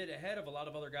fair bit ahead of a lot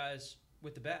of other guys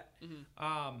with the bat.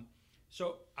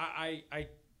 So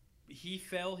he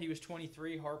fell. He was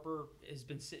 23. Harper has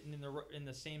been sitting in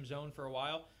the same zone for a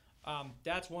while.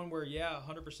 That's one where,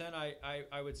 100%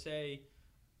 I would say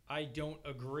I don't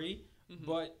agree.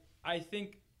 But I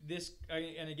think this,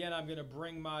 and again, I'm going to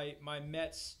bring my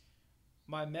Mets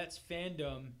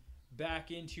fandom back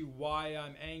into why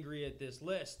I'm angry at this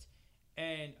list.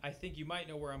 And I think you might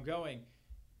know where I'm going.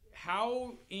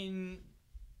 How in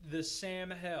the Sam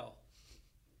hell,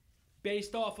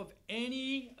 based off of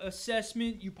any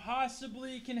assessment you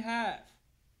possibly can have,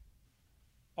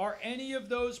 are any of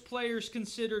those players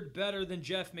considered better than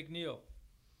Jeff McNeil?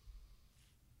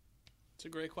 It's a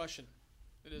great question.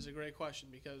 It is a great question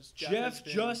because Jeff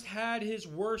just had his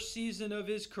worst season of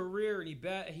his career, and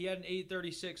he had an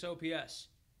 836 OPS.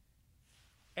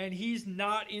 And he's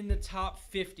not in the top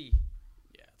 50.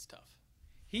 Yeah, it's tough.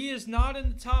 He is not in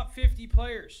the top 50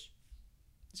 players.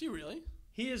 Is he really?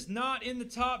 He is not in the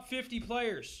top 50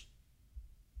 players.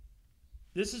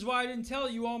 This is why I didn't tell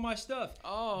you all my stuff.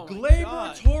 Oh, my Gleyber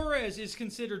God. Torres is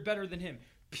considered better than him.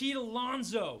 Pete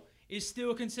Alonso is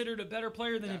still considered a better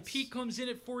player than him. Pete comes in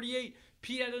at 48.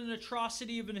 Pete had an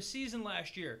atrocity of a season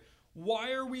last year.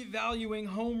 Why are we valuing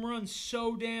home runs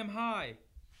so damn high?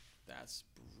 That's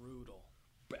brutal.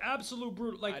 Absolute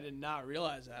brutal. Like, I did not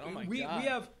realize that. Oh my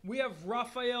God. We have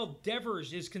Rafael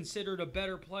Devers is considered a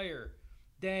better player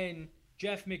than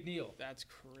Jeff McNeil. That's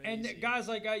crazy. And guys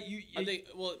like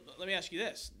well, let me ask you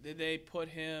this: did they put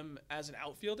him as an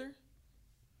outfielder?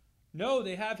 No,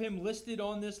 they have him listed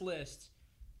on this list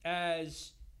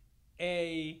as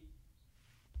a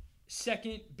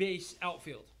second base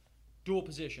outfield, dual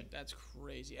position. That's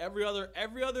crazy. Every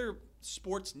other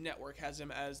sports network has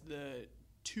him as the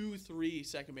 2-3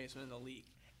 second baseman in the league.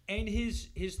 And his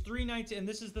 319, and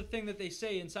this is the thing that they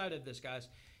say inside of this, guys.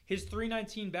 His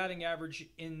 319 batting average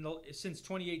since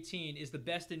 2018 is the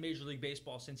best in Major League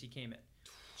Baseball since he came in.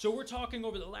 So we're talking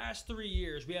over the last 3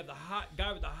 years, we have the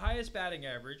guy with the highest batting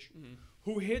average,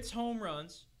 who hits home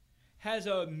runs, has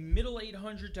a middle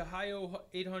 800 to high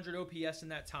 800 OPS in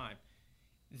that time.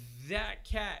 That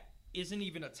cat isn't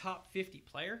even a top 50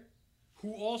 player.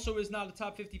 Who also is not a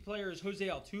top 50 player is Jose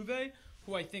Altuve,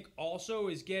 who I think also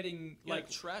is getting like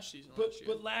trash season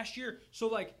but, last year.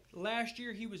 But last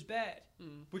year he was bad.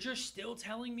 But you're still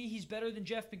telling me he's better than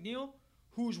Jeff McNeil,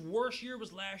 whose worst year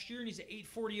was last year and he's at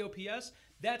 840 OPS.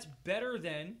 That's better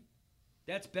than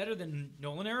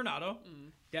Nolan Arenado.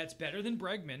 That's better than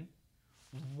Bregman.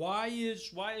 Why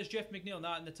is Jeff McNeil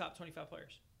not in the top 25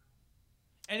 players?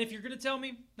 And if you're going to tell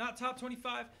me not top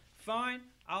 25, fine.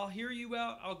 I'll hear you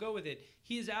out. I'll go with it.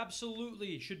 He is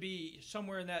absolutely should be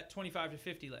somewhere in that 25 to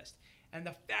 50 list. And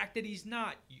the fact that he's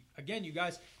not, again, you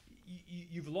guys,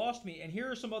 you've lost me. And here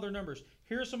are some other numbers.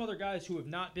 Here are some other guys who have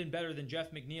not been better than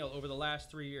Jeff McNeil over the last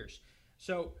 3 years.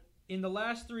 So in the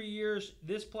last 3 years,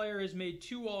 this player has made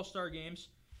 2 All-Star games,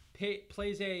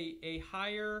 plays a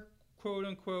higher,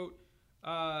 quote-unquote,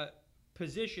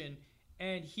 position,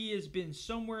 and he has been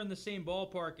somewhere in the same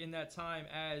ballpark in that time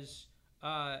as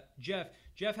Jeff.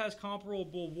 Jeff has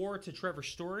comparable WAR to Trevor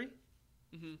Story.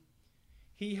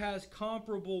 He has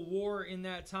comparable WAR in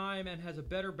that time and has a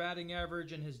better batting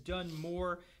average and has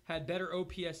had better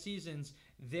OPS seasons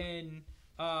than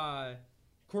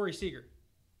Corey Seager.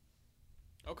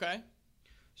 Okay.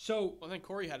 So I think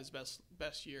Corey had his best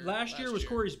year. Last year was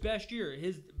Corey's best year.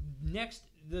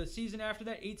 The season after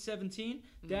that, 817.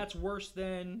 That's worse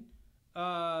than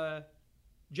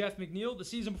Jeff McNeil. The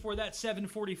season before that,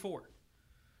 744.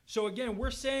 So again,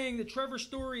 we're saying that Trevor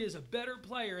Story is a better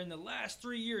player. In the last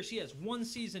 3 years, he has 1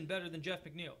 season better than Jeff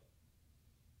McNeil.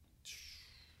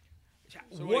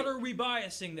 So what are we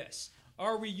biasing this?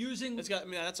 Are we using?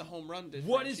 That's a home run.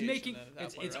 What is making?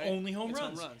 It's right? only home it's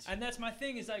runs. home runs. And that's my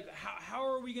thing. Is like, how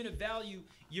are we going to value?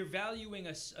 You're valuing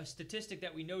a statistic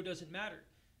that we know doesn't matter.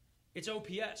 It's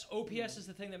OPS. OPS is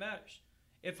the thing that matters.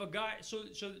 If a guy, so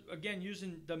again,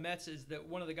 using the Mets as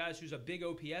one of the guys who's a big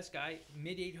OPS guy,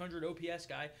 mid 800 OPS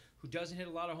guy, who doesn't hit a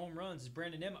lot of home runs is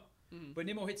Brandon Nimmo. But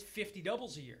Nimmo hits 50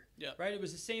 doubles a year. Yeah. Right. It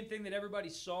was the same thing that everybody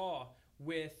saw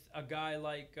with a guy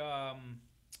like why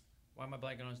am I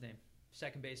blanking on his name?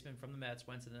 Second baseman from the Mets,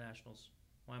 went to the Nationals.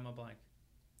 Why am I blank?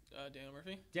 Daniel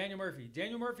Murphy?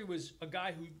 Daniel Murphy was a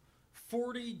guy who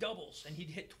 40 doubles, and he'd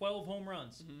hit 12 home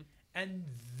runs. And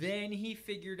then he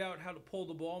figured out how to pull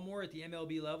the ball more at the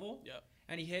MLB level. Yep.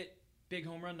 And he hit big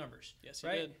home run numbers. Yes, he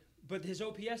did. But his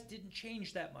OPS didn't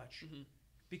change that much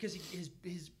because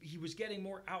he was getting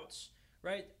more outs,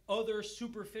 right? Other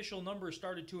superficial numbers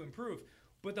started to improve.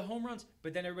 But the home runs,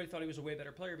 but then everybody thought he was a way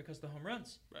better player because of the home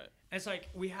runs. Right. And it's like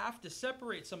we have to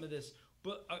separate some of this.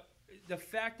 But the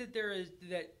fact that there is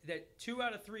that 2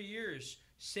 out of 3 years,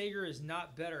 Seager is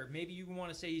not better. Maybe you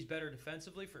want to say he's better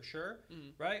defensively for sure,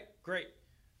 right? Great.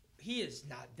 He is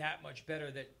not that much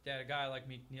better that a guy like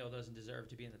McNeil doesn't deserve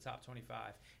to be in the top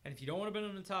 25. And if you don't want to be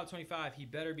in the top 25, he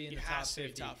better be in the top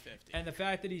 50. Top 50. And the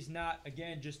fact that he's not,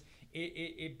 again, just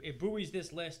it buoys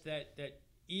this list that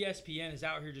ESPN is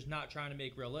out here just not trying to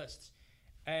make real lists,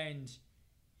 and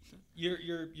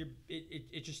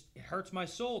it just hurts my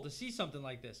soul to see something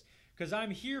like this because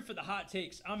I'm here for the hot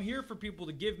takes. I'm here for people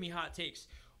to give me hot takes,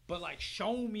 but like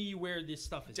show me where this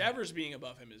stuff is. Devers being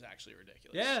above him is actually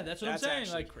ridiculous. Yeah, that's what I'm saying.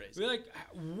 Actually like crazy. We're like,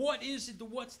 what is it?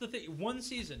 What's the thing? 1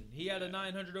 season he had a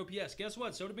 900 OPS. Guess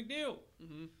what? So did McNeil.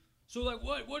 So, like,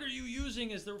 what are you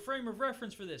using as the frame of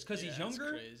reference for this? Because he's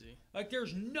younger? That's crazy. Like,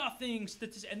 there's nothing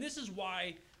and this is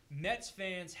why Mets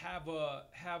fans have a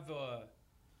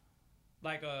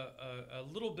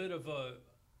little bit of a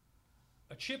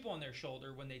chip on their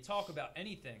shoulder when they talk about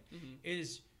anything.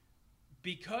 Is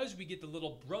because we get the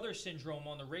little brother syndrome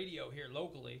on the radio here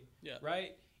locally,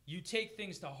 right? You take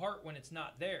things to heart when it's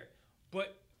not there.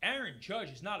 But Aaron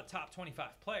Judge is not a top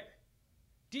 25 player.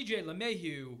 DJ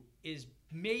LeMahieu is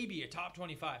maybe a top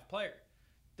 25 player.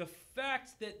 The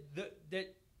fact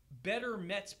that better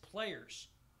Mets players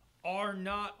are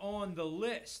not on the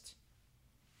list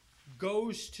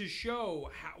goes to show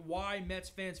why Mets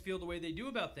fans feel the way they do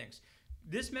about things.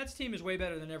 This Mets team is way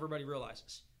better than everybody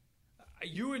realizes.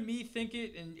 You and me think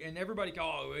it, and everybody,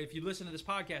 if you listen to this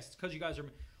podcast, it's because you guys are...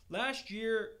 Last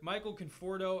year, Michael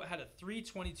Conforto had a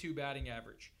 .322 batting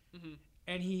average. Mm-hmm.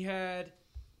 And he had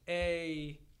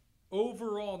a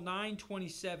overall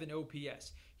 .927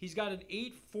 OPS. He's got an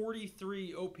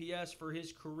 .843 OPS for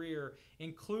his career,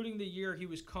 including the year he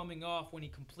was coming off when he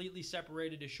completely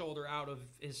separated his shoulder out of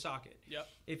his socket. Yep.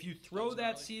 If you throw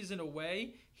that season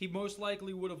away, he most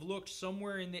likely would have looked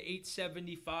somewhere in the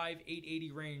 .875,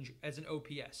 .880 range as an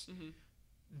OPS. Mm-hmm.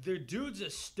 The dude's a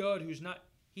stud who's not...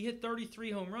 He hit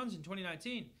 33 home runs in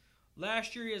 2019.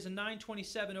 Last year, he has a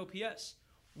 .927 OPS.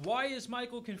 Why is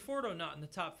Michael Conforto not in the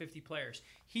top 50 players?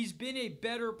 He's been a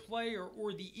better player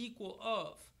or the equal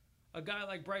of a guy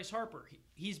like Bryce Harper.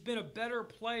 He's been a better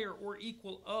player or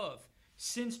equal of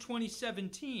since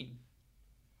 2017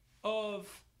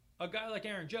 of a guy like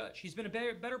Aaron Judge. He's been a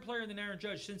better player than Aaron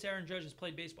Judge since Aaron Judge has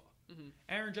played baseball. Mm-hmm.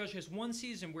 Aaron Judge has one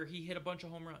season where he hit a bunch of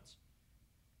home runs.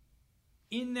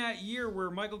 In that year where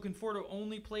Michael Conforto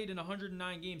only played in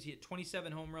 109 games, he hit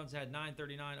 27 home runs, had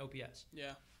 .939 OPS.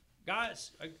 Yeah.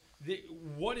 Guys,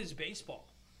 what is baseball?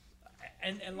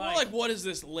 And like what is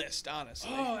this list,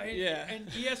 honestly? And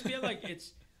ESPN,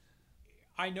 it's...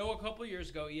 I know a couple of years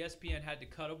ago, ESPN had to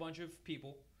cut a bunch of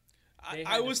people.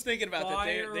 I was thinking about that.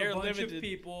 They're a bunch limited. Of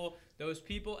people. Those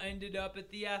people ended up at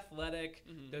The Athletic.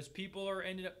 Mm-hmm. Those people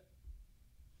ended up...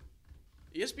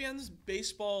 ESPN's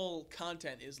baseball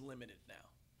content is limited now.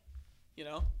 You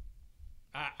know?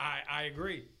 I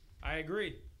agree.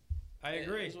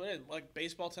 Like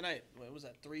Baseball Tonight. What was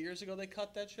that, 3 years ago they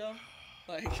cut that show?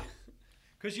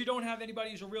 Because you don't have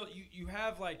anybody who's a real... You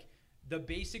have, the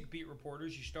basic beat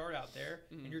reporters. You start out there,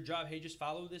 mm-hmm. and your job, hey, just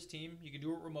follow this team. You can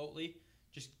do it remotely.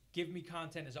 Just give me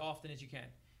content as often as you can.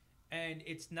 And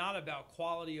it's not about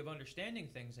quality of understanding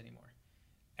things anymore.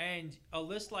 And a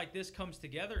list like this comes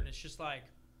together, and it's just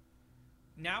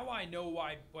now I know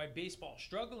why baseball's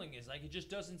struggling is it just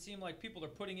doesn't seem like people are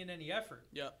putting in any effort.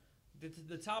 Yeah.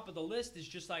 The top of the list is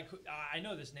just I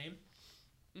know this name.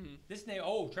 Mm-hmm. This name,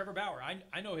 Trevor Bauer.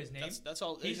 I know his name. That's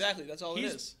all. Exactly. That's all it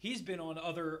is. He's been on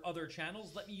other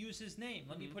channels. Let me use his name.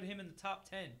 Let me put him in the top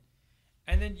 10.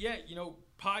 And then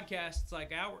podcasts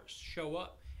like ours show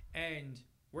up and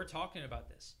we're talking about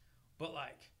this. But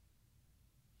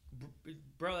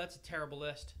bro, that's a terrible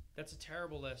list. That's a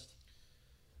terrible list.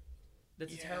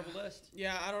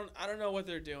 Yeah, I don't know what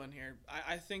they're doing here.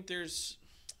 I think there's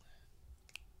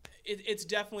it's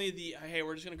definitely hey,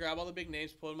 we're just going to grab all the big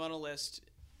names, put them on a list.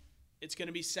 It's going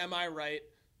to be semi-right.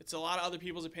 It's a lot of other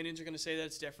people's opinions are going to say that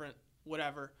it's different,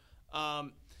 whatever.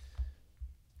 I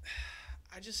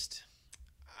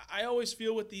always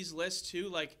feel with these lists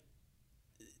too,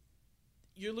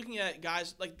 you're looking at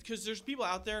guys because there's people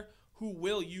out there who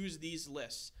will use these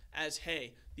lists as,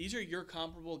 hey, these are your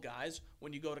comparable guys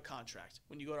when you go to contract,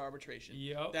 when you go to arbitration.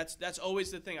 Yep. That's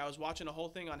always the thing. I was watching a whole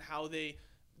thing on how they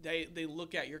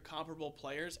look at your comparable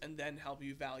players and then help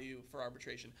you value for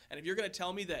arbitration. And if you're going to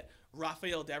tell me that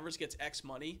Rafael Devers gets X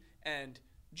money and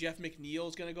Jeff McNeil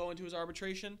is going to go into his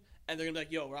arbitration and they're going to be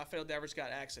like, yo, Rafael Devers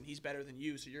got X and he's better than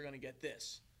you, so you're going to get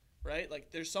this, right?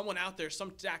 There's someone out there,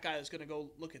 some stat guy that's going to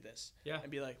go look at this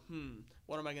and be like,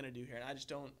 what am I going to do here? And I just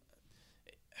don't.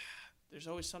 There's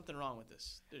always something wrong with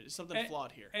this. There's something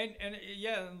flawed here. And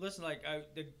listen,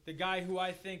 the guy who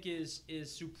I think is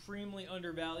supremely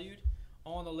undervalued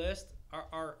on the list,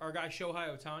 our guy Shohei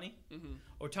Ohtani.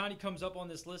 Mm-hmm. Ohtani comes up on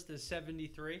this list as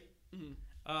 73.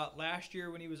 Mm-hmm. Last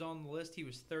year when he was on the list, he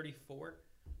was 34.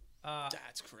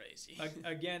 That's crazy.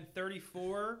 Again,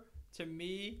 34 to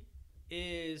me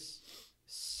is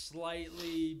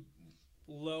slightly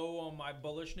low on my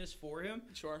bullishness for him.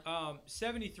 Sure.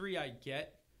 73 I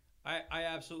get. I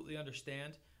absolutely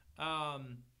understand.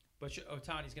 But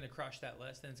Ohtani's going to crush that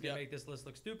list, and it's going to make this list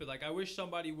look stupid. I wish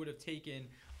somebody would have taken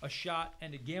a shot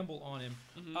and a gamble on him.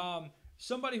 Mm-hmm.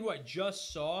 Somebody who I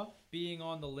just saw being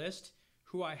on the list,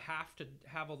 who I have to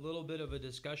have a little bit of a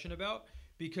discussion about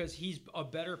because he's a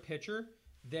better pitcher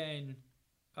than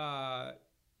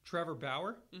Trevor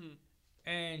Bauer, mm-hmm.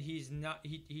 and he's not.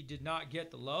 He did not get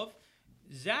the love.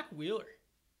 Zach Wheeler.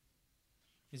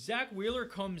 Zach Wheeler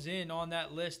comes in on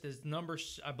that list as number,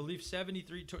 I believe,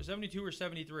 72 or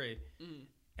 73. Mm.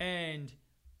 And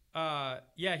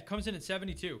Yeah, he comes in at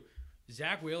 72.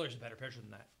 Zach Wheeler's a better pitcher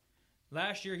than that.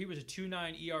 Last year, he was a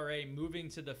 2.9 ERA moving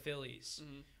to the Phillies.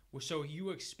 So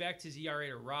you expect his ERA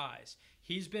to rise.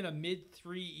 He's been a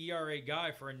mid-3 ERA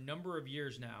guy for a number of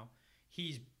years now.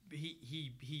 He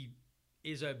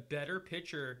is a better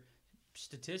pitcher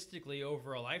statistically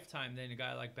over a lifetime than a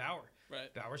guy like Bauer.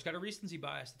 Right. Bauer's got a recency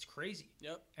bias. It's crazy.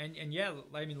 Yep. And yeah,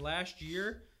 I mean, last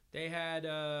year they had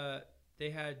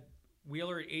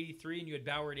Wheeler at 83 and you had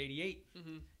Bauer at 88.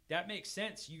 That makes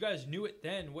sense. You guys knew it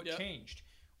then. What changed?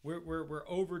 We're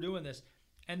overdoing this.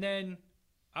 And then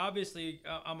obviously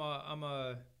I'm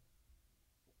a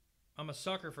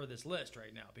sucker for this list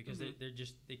right now because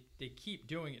they keep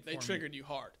doing it. They triggered you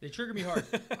hard. They triggered me hard.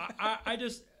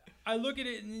 I look at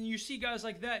it and you see guys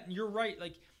like that, and you're right.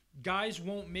 Like, guys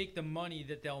won't make the money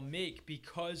that they'll make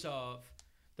because of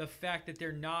the fact that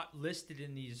they're not listed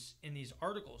in these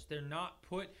articles. They're not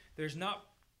put. There's not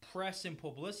press and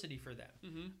publicity for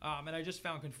them. And I just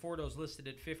found Conforto's listed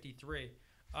at 53.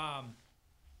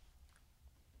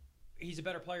 He's a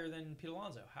better player than Pete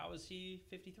Alonso. How is he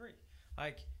 53?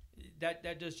 Like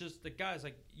that does just the guys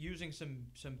like using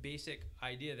some basic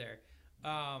idea there.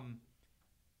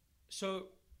 So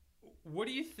what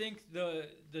do you think the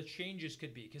changes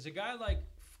could be? Because a guy like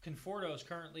Conforto is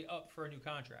currently up for a new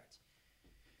contract.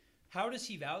 How does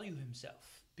he value himself?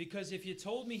 Because if you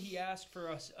told me he asked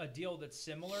for a deal that's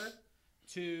similar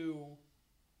to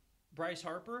Bryce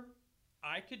Harper,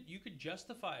 you could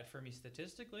justify it for me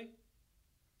statistically.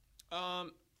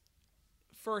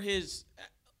 For his,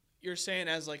 you're saying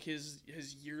as like his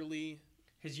yearly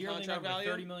contract number, value?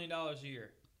 $30 million a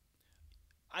year.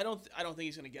 I don't think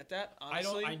he's going to get that,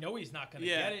 honestly. I know he's not going to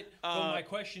get it. But my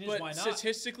question is, why not?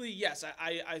 Statistically, yes,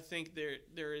 I think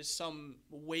there is some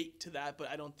weight to that, but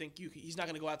I don't think he's not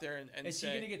going to go out there and is say.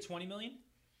 Is he going to get $20 million?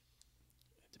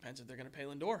 It depends if they're going to pay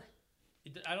Lindor.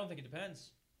 I don't think it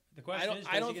depends. The question is,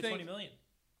 does he get $20 million?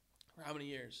 For how many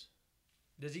years?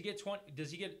 Does he get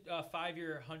a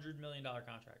 5-year, $100 million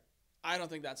contract? I don't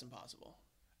think that's impossible.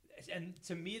 And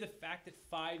to me, the fact that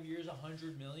 5 years,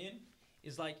 $100 million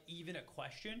is like even a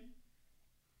question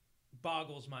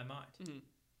boggles my mind.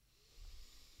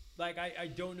 Like I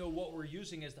don't know what we're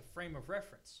using as the frame of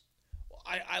reference. Well,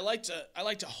 I like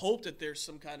to hope that there's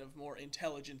some kind of more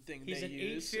intelligent thing they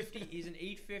use. He's an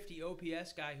 850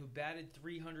 OPS guy who batted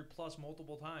 300 plus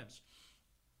multiple times.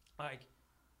 Like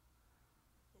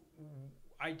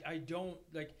I don't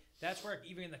like. That's where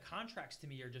even the contracts to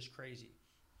me are just crazy.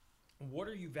 What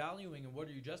are you valuing and what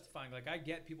are you justifying? Like I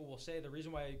get people will say the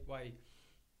reason why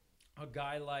a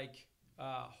guy like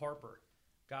Harper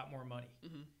got more money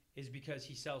is because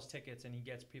he sells tickets and he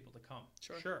gets people to come.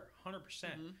 Sure, 100%.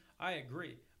 I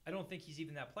agree. I don't think he's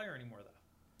even that player anymore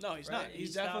though. No, he's not.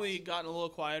 He's definitely gotten a little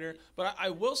quieter. But I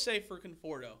will say for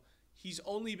Conforto, he's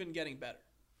only been getting better.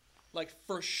 Like,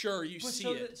 for sure, you see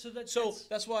it. So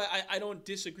that's why I don't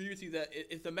disagree with you that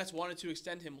if the Mets wanted to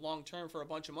extend him long-term for a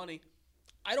bunch of money,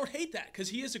 I don't hate that because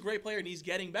he is a great player and he's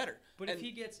getting better. But if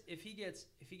he gets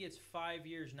 5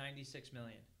 years, $96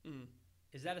 million,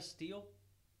 is that a steal?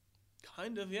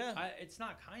 Kind of, yeah. It's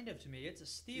not kind of to me. It's a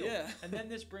steal. Yeah. And then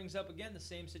this brings up, again, the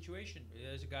same situation.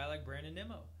 There's a guy like Brandon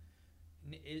Nimmo.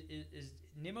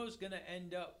 Nimmo's going to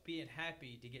end up being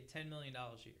happy to get $10 million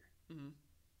a year.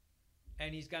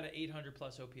 And he's got an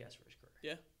 800-plus OPS for his career.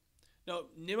 Yeah. No,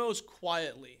 Nimmo's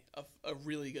quietly a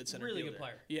really good center Really fielder. good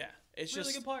player. Yeah. It's really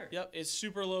just good player. Yep, it's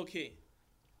super low-key.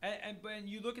 And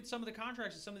you look at some of the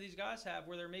contracts that some of these guys have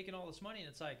where they're making all this money, and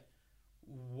it's like,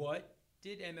 what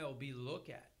did MLB look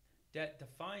at that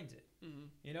defines it?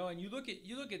 You know, and you look at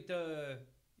the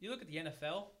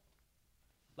NFL.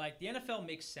 Like, the NFL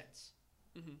makes sense.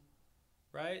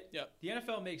 Right? Yep. The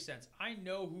NFL makes sense. I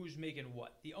know who's making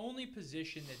what. The only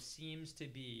position that seems to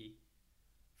be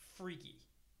freaky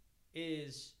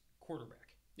is quarterback.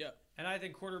 Yep. And I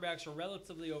think quarterbacks are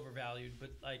relatively overvalued,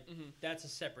 but like that's a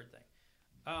separate thing.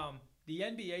 The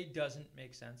NBA doesn't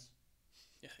make sense.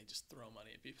 Yeah, they just throw money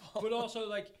at people. But also,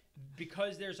 like,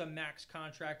 because there's a max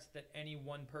contract that any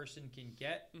one person can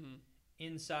get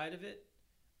inside of it,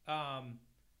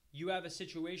 you have a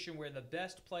situation where the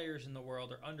best players in the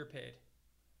world are underpaid.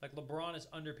 Like, LeBron is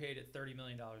underpaid at $30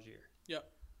 million a year. Yep.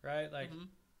 Right? Like,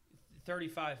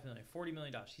 $35 million, $40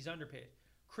 million. He's underpaid.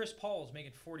 Chris Paul is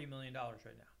making $40 million right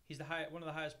now. He's one of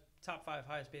the highest, top 5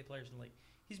 highest paid players in the league.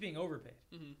 He's being overpaid.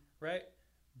 Right?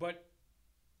 But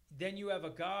then you have a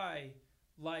guy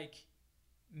like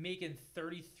making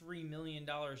 $33 million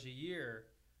a year.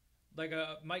 Like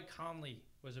Mike Conley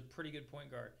was a pretty good point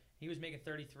guard. He was making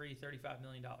 $35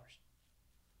 million.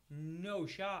 No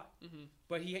shot.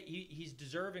 But he's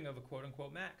deserving of a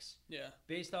quote-unquote max. Yeah.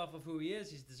 Based off of who he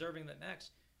is, he's deserving that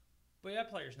max. but that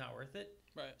player's not worth it.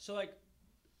 Right. So, like,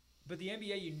 but the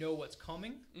NBA, you know what's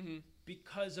coming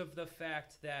because of the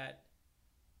fact that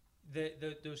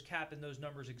those cap and those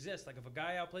numbers exist. Like, if a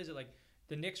guy outplays it, like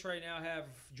the Knicks right now have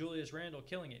Julius Randle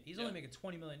killing it. He's only making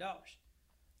 $20 million.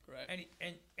 Right.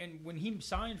 And when he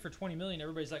signed for $20 million,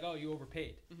 everybody's like, oh, you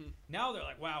overpaid. Now they're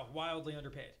like, wow, wildly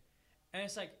underpaid. And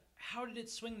it's like, how did it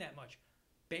swing that much?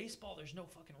 Baseball, there's no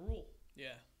fucking rule.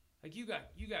 Yeah. Like, you got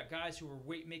guys who are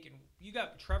making. You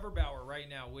got Trevor Bauer right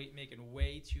now making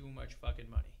way too much fucking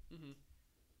money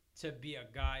to be a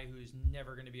guy who's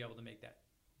never going to be able to make that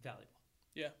valuable.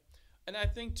 Yeah, and I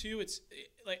think too,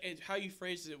 how you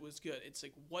phrased it was good. It's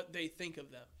like what they think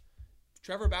of them.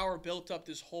 Trevor Bauer built up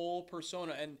this whole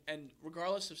persona, and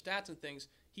regardless of stats and things,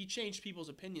 he changed people's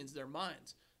opinions, their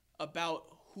minds about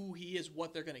who he is,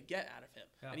 what they're going to get out of him.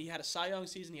 Yeah. And he had a Cy Young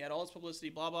season. He had all this publicity,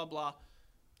 blah, blah, blah.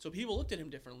 So people looked at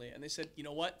him differently, and they said, you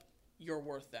know what? You're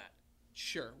worth that.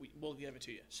 Sure, we'll give it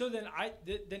to you. So then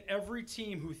every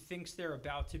team who thinks they're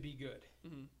about to be good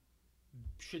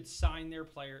should sign their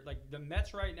player. Like, the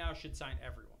Mets right now should sign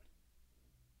everyone.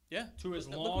 Yeah. To as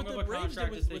long of a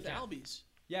contract as they can. Albies.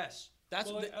 Yes.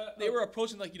 That's they were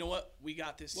approaching like, you know what? We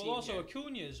got this team. Well, also, here.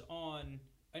 Acuna's on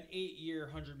an 8-year,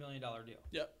 $100 million deal.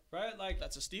 Yep. Right? Like,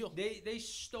 that's a steal. They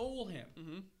stole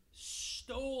him.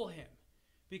 Stole him.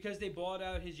 Because they bought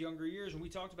out his younger years, and we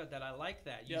talked about that. I like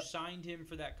that. You signed him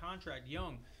for that contract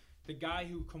young. The guy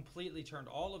who completely turned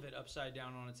all of it upside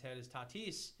down on its head is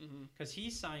Tatis, because he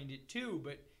signed it too,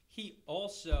 but he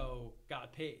also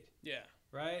got paid. Yeah.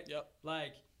 Right? Yep.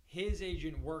 Like, his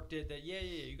agent worked it that,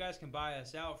 you guys can buy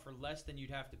us out for less than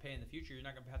you'd have to pay in the future. You're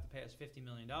not going to have to pay us $50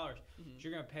 million. But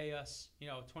you're going to pay us,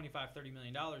 $25, $30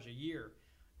 million a year.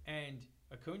 And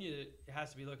Acuna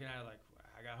has to be looking at it like,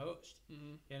 I got hosed,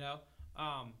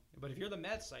 But if you're the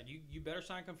Mets, like you better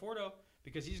sign Conforto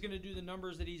because he's going to do the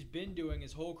numbers that he's been doing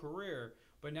his whole career.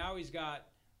 But now he's got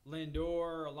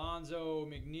Lindor, Alonso,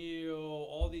 McNeil,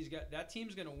 all these guys. That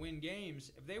team's going to win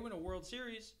games. If they win a World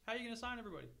Series, how are you going to sign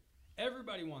everybody?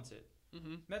 Everybody wants it.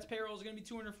 Mets payroll is going to be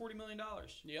 $240 million.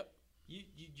 Yep.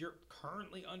 You're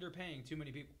currently underpaying too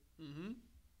many people.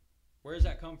 Where does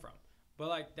that come from? But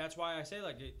like that's why I say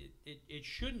like it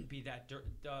shouldn't be that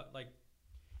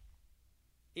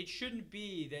it shouldn't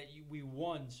be that we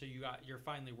won so you're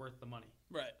finally worth the money.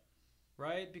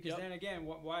 Right? Because then again,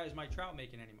 why is Mike Trout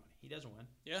making any money? He doesn't win.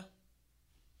 Yeah.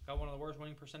 Got one of the worst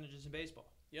winning percentages in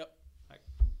baseball. Yep.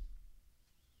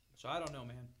 So I don't know,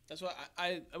 man. That's why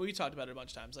we talked about it a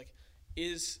bunch of times. Like,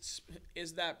 is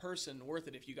that person worth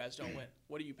it if you guys don't win?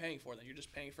 What are you paying for then? You're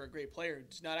just paying for a great player.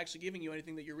 It's not actually giving you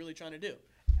anything that you're really trying to do.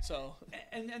 So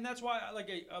and that's why like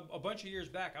a bunch of years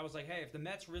back I was like, hey, if the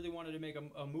Mets really wanted to make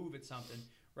a move at something,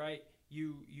 right?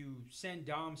 You send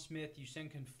Dom Smith, you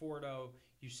send Conforto,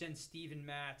 you send Steven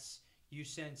Matz, you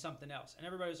send something else, and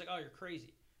everybody was like, oh, you're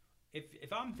crazy.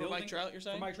 If I'm building for Mike Trout, you're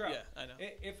saying? For Mike Trout, yeah, I know.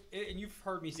 And you've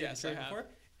heard me say this before,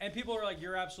 and people are like,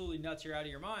 you're absolutely nuts, you're out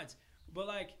of your minds. But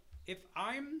like, if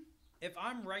I'm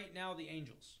right now the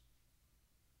Angels,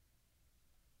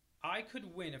 I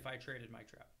could win if I traded Mike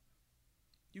Trout.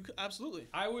 You could, absolutely.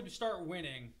 I would start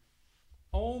winning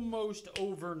almost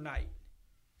overnight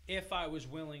if I was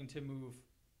willing to move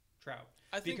Trout.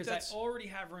 Because I already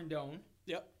have Rendon.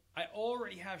 Yep. I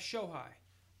already have Shohei.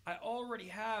 I already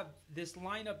have this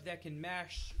lineup that can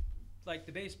mash like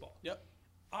the baseball. Yep.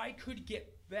 I could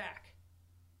get back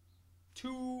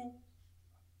 2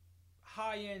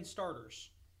 high-end starters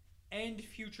and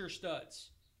future studs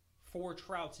for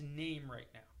Trout's name right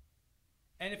now.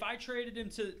 And if I traded him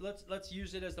to, let's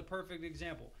use it as the perfect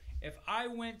example. If I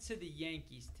went to the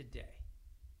Yankees today,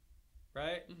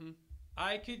 right,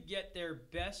 I could get their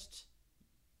best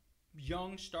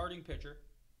young starting pitcher.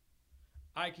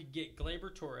 I could get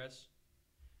Gleyber Torres.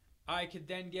 I could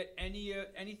then get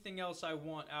anything else I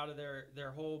want out of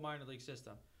their whole minor league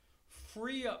system.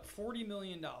 Free up $40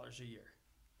 million a year.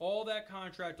 All that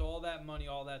contract, all that money,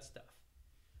 all that stuff.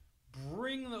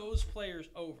 Bring those players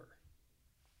over.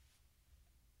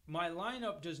 My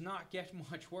lineup does not get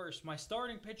much worse. My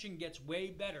starting pitching gets way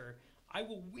better. I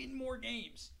will win more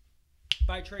games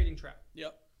by trading Trout.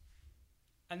 Yep.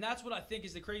 And that's what I think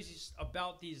is the craziest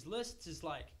about these lists is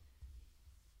like,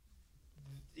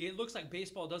 it looks like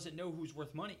baseball doesn't know who's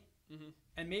worth money.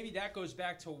 And maybe that goes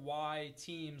back to why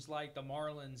teams like the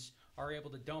Marlins are able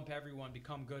to dump everyone,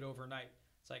 become good overnight.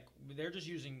 It's like they're just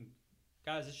using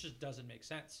guys. This just doesn't make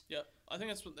sense. Yep, I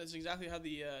think that's exactly how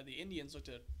the Indians looked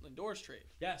at Lindor's trade.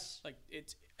 Yes, like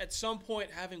it's at some point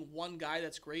having one guy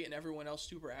that's great and everyone else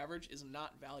super average is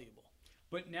not valuable.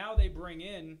 But now they bring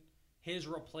in his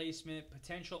replacement,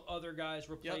 potential other guys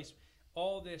replace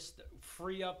all this,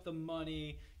 free up the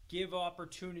money, give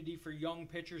opportunity for young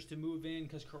pitchers to move in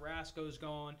because Carrasco's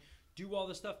gone, do all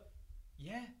this stuff.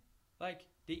 Yeah, like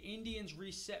the Indians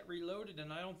reset, reloaded,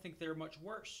 and I don't think they're much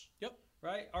worse. Yep.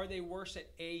 Right? Are they worse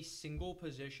at a single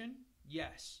position?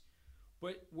 Yes.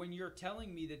 But when you're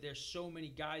telling me that there's so many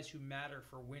guys who matter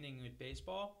for winning with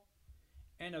baseball,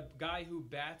 and a guy who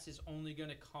bats is only going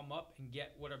to come up and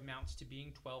get what amounts to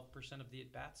being 12% of the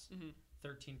at-bats,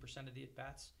 13% of the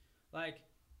at-bats, like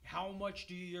how much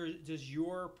does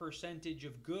your percentage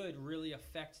of good really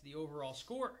affect the overall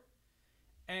score?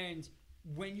 And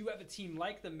when you have a team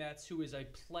like the Mets who is a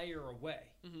player away,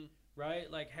 right?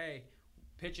 Like, hey,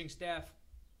 pitching staff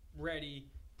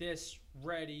ready, this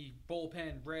ready,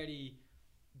 bullpen ready,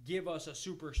 give us a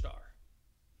superstar.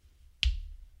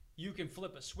 You can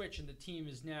flip a switch and the team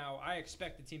is now, I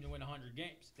expect the team to win 100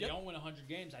 games. If they don't win 100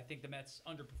 games, I think the Mets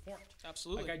underperformed.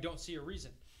 Absolutely. Like, I don't see a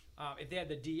reason. If they had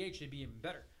the DH, they'd be even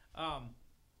better.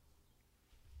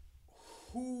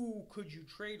 Who could you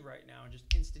trade right now and just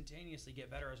instantaneously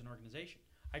get better as an organization?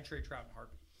 I'd trade Trout in a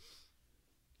heartbeat.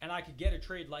 And I could get a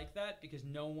trade like that because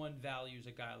no one values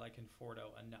a guy like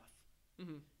Conforto enough.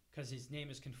 Because his name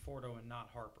is Conforto and not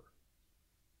Harper.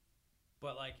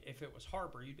 But, like, if it was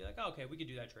Harper, you'd be like, oh, okay, we could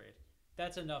do that trade.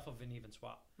 That's enough of an even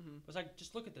swap. But it's like,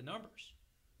 just look at the numbers.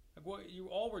 Like,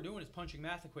 all we're doing is punching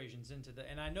math equations into the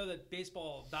 – and I know that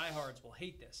baseball diehards will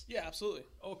hate this. Yeah, absolutely.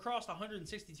 Oh, across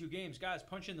 162 games, guys,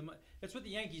 punch in the – that's what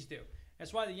the Yankees do.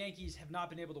 That's why the Yankees have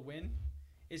not been able to win,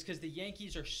 is because the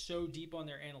Yankees are so deep on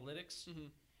their analytics.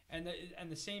 And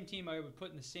the same team I would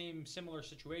put in the same similar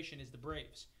situation is the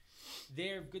Braves.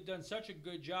 They've done such a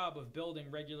good job of building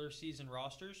regular season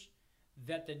rosters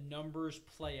that the numbers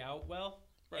play out well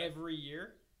every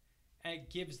year, and it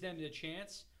gives them the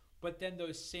chance. But then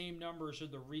those same numbers are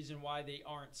the reason why they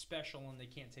aren't special and they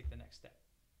can't take the next step.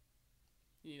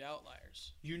 You need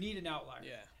outliers. You need an outlier.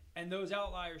 Yeah. And those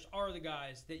outliers are the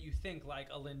guys that you think like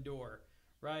a Lindor,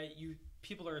 right?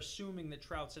 People are assuming that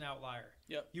Trout's an outlier.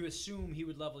 Yep. You assume he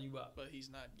would level you up. But he's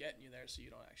not getting you there, so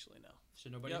you don't actually know. So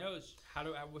nobody knows.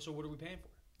 So what are we paying for?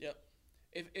 Yep.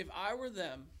 If I were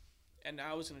them and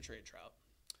I was going to trade Trout,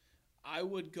 I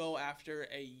would go after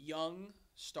a young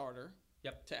starter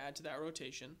to add to that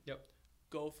rotation. Yep.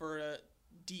 Go for a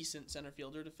decent center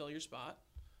fielder to fill your spot.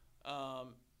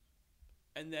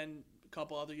 And then a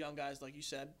couple other young guys, like you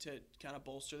said, to kind of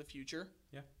bolster the future.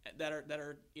 Yeah. That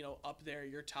are up there,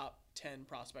 your top 10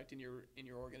 prospect in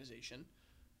your organization.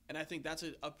 And I think that's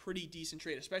a pretty decent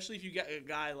trade, especially if you get a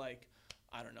guy like,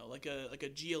 I don't know, like a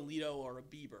Giolito or a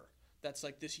Bieber. That's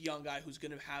like this young guy who's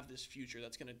going to have this future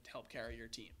that's going to help carry your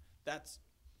team. That's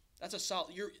a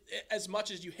solid. You're, as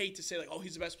much as you hate to say like, oh,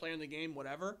 he's the best player in the game,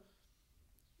 whatever.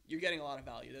 You're getting a lot of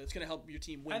value. That's going to help your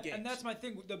team win games. And that's my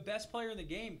thing. The best player in the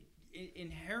game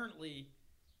inherently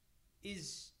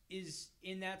is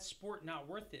in that sport not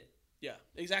worth it. Yeah,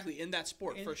 exactly. In that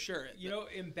sport, for sure.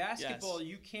 In basketball,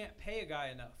 you can't pay a guy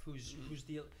enough who's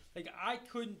the like. I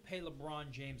couldn't pay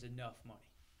LeBron James enough money.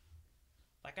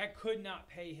 Like, I could not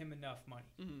pay him enough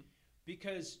money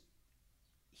because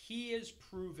he has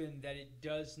proven that it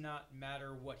does not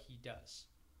matter what he does.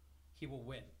 He will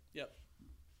win. Yep.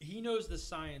 He knows the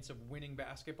science of winning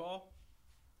basketball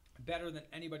better than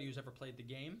anybody who's ever played the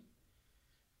game,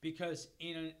 because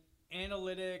in an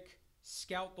analytic,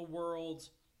 scout the world,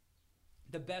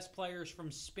 the best players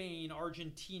from Spain,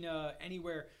 Argentina,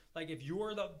 anywhere, like if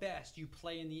you're the best, you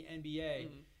play in the NBA.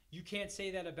 You can't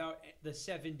say that about the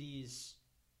 70s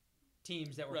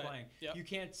teams that were playing. Yep. You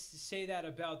can't say that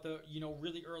about the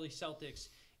really early Celtics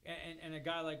and a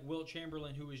guy like Wilt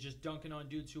Chamberlain who was just dunking on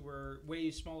dudes who were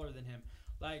way smaller than him.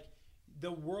 Like,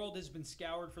 the world has been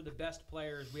scoured for the best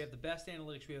players. We have the best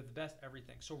analytics. We have the best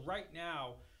everything. So right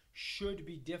now should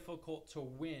be difficult to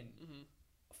win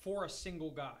for a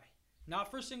single guy. Not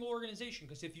for a single organization,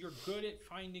 because if you're good at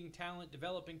finding talent,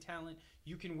 developing talent,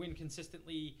 you can win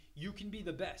consistently. You can be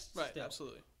the best. Right, still.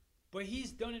 absolutely. But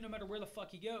he's done it no matter where the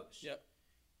fuck he goes. Yep.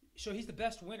 So he's the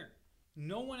best winner.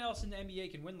 No one else in the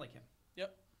NBA can win like him.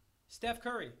 Yep. Steph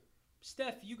Curry.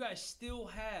 Steph, you guys still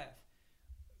have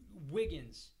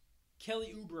Wiggins,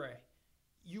 Kelly Oubre.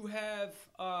 You have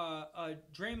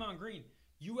Draymond Green.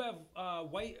 You have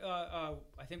I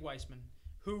think Weissman,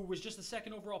 who was just the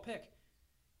second overall pick.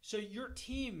 So your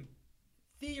team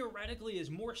theoretically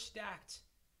is more stacked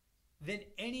than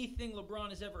anything LeBron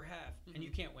has ever had, and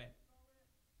you can't win.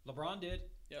 LeBron did.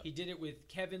 Yep. He did it with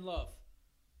Kevin Love.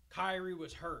 Kyrie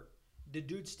was hurt. The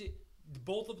dude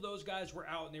both of those guys were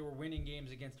out, and they were winning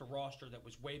games against a roster that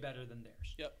was way better than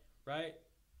theirs. Yep. Right?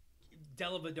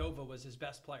 Dellavedova was his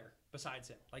best player besides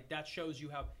him. Like, that shows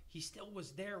you how he still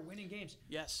was there winning games.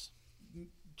 Yes.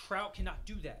 Trout cannot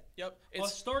do that. Yep. A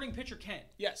starting pitcher can.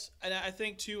 Yes, and I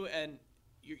think too, and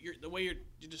you're the way you're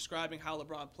describing how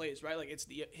LeBron plays, right? Like it's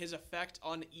his effect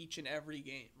on each and every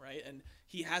game, right? And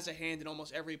he has a hand in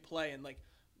almost every play, and like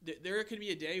there could be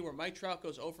a day where Mike Trout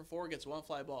goes 0 for 4, gets one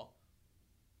fly ball.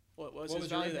 What was his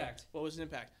value there? What was his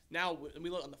impact? Now, when we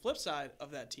look on the flip side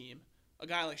of that team, a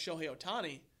guy like Shohei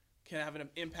Ohtani can have an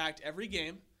impact every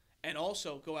game and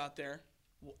also go out there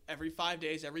every 5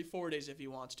 days, every 4 days if he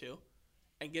wants to,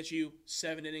 and get you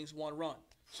 7 innings, 1 run.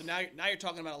 So now you're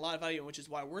talking about a lot of value, which is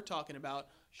why we're talking about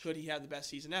could he have the best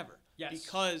season ever? Yes.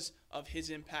 Because of his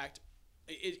impact,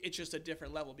 it's just a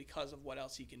different level because of what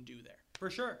else he can do there. For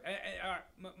sure.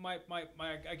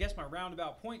 I guess my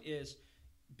roundabout point is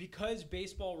because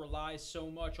baseball relies so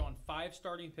much on 5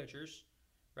 starting pitchers,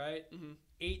 right?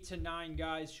 8 to 9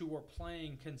 guys who are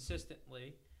playing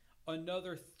consistently,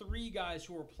 another 3 guys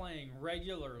who are playing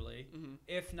regularly,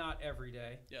 if not every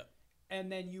day. Yeah. And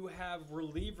then you have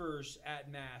relievers at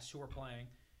mass who are playing.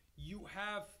 You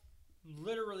have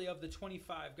literally of the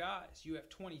 25 guys, you have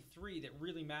 23 that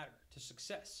really matter to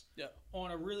success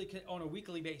on a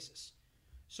weekly basis.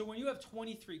 So when you have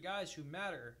 23 guys who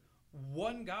matter,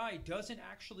 one guy doesn't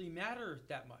actually matter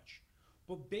that much.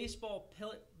 But baseball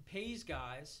pays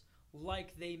guys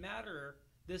like they matter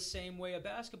the same way a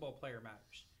basketball player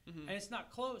matters. And it's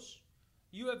not close.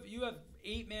 You have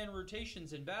 8-man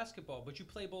rotations in basketball, but you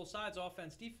play both sides,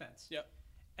 offense, defense. Yep.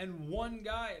 And one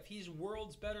guy, if he's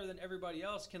worlds better than everybody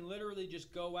else, can literally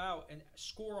just go out and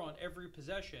score on every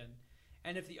possession.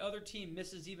 And if the other team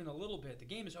misses even a little bit, the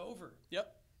game is over.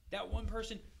 Yep. That one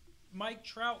person, Mike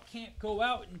Trout, can't go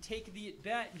out and take the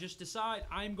at-bat and just decide,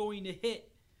 I'm going to hit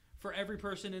for every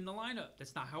person in the lineup.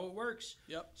 That's not how it works.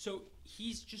 Yep. So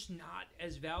he's just not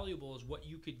as valuable as what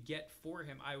you could get for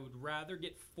him. I would rather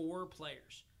get 4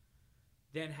 players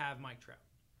than have Mike Trout.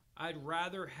 I'd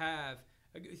rather have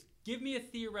give me a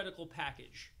theoretical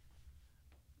package.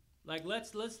 Like let's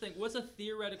think, what's a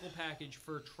theoretical package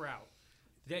for Trout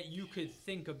that you could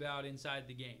think about inside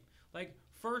the game? Like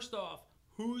first off,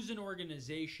 who's an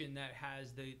organization that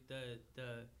has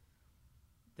the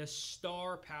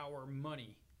star power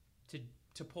money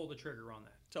to pull the trigger on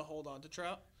that? To hold on to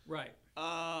Trout? Right.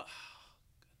 Goodness.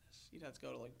 You'd have to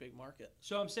go to like big market.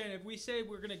 So I'm saying if we say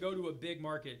we're going to go to a big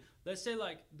market, let's say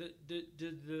like the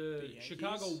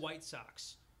Chicago White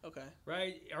Sox. Okay.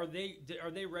 Right? Are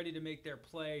they ready to make their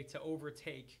play to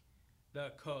overtake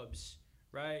the Cubs?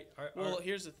 Right?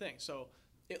 Here's the thing. So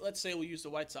let's say we'll use the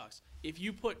White Sox. If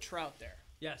you put Trout there,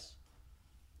 yes.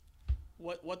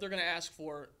 What they're going to ask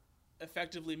for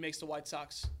effectively makes the White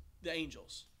Sox the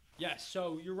Angels. Yes,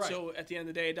 so you're right. So at the end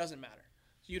of the day, it doesn't matter.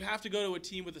 So you'd have to go to a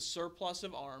team with a surplus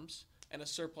of arms and a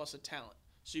surplus of talent.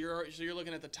 So you're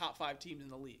looking at the top 5 teams in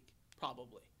the league,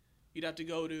 probably. You'd have to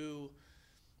go to,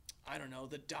 I don't know,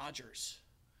 the Dodgers,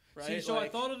 right? See, so I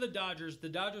thought of the Dodgers. The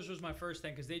Dodgers was my first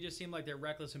thing because they just seem like they're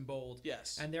reckless and bold.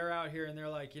 Yes. And they're out here and they're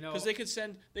like, because they could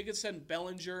send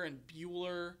Bellinger and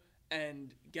Bueller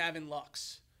and Gavin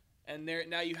Lux, and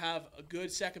now you have a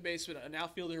good second baseman, an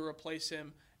outfielder to replace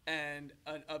him, and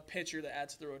a pitcher that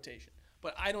adds to the rotation.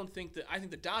 But I think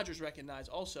the Dodgers recognize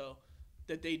also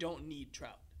that they don't need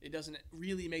Trout. It doesn't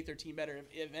really make their team better.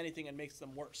 If anything, it makes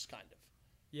them worse, kind of.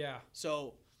 Yeah.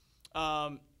 So,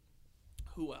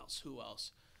 who else?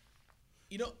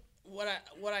 You know what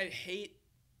I hate,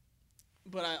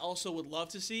 but I also would love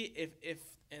to see if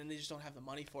and they just don't have the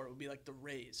money for it, would be like the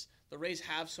Rays. The Rays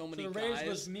have so many guys. So the Rays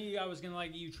was me. I was gonna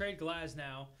you trade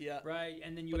Glasnow. Yeah. Right,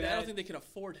 and then But I don't think they can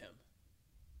afford him.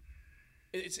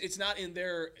 It's not in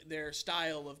their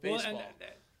style of baseball. Well,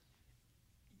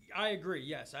 I agree.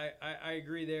 Yes, I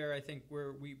agree there. I think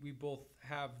we both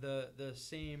have the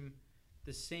same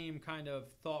kind of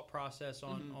thought process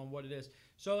on what it is.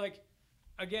 So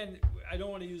again, I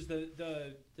don't want to use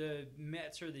the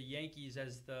Mets or the Yankees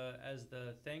as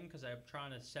the thing because I'm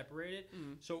trying to separate it.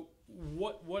 So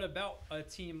what about a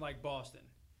team like Boston,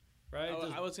 right?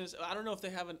 I was gonna say, I don't know if they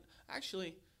haven't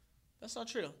actually. That's not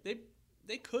true.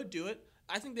 They could do it.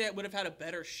 I think they would have had a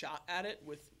better shot at it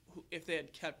if they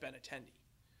had kept Benintendi.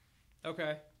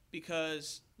 Okay.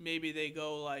 Because maybe they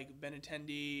go like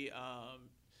Benintendi.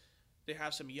 They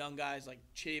have some young guys like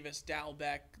Chavis,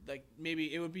 Dalbec. Like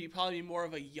maybe it would be probably more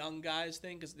of a young guys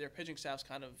thing because their pitching staff's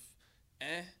kind of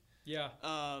Yeah.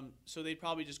 So they'd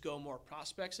probably just go more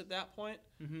prospects at that point.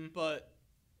 Mm-hmm. But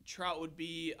Trout would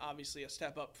be obviously a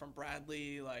step up from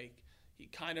Bradley. Like he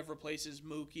kind of replaces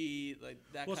Mookie, like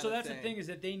that. Well, kind so of that's thing. the thing is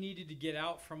that they needed to get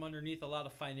out from underneath a lot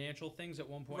of financial things at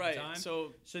one point in time.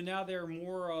 So now they're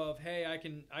more of, hey, I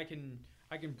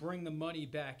can bring the money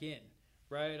back in,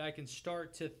 right? I can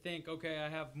start to think, okay, I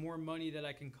have more money that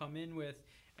I can come in with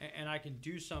and I can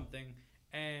do something,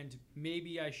 and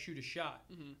maybe I shoot a shot,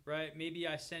 right? Maybe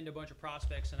I send a bunch of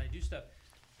prospects and I do stuff.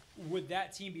 Would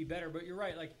that team be better? But you're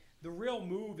right. Like, the real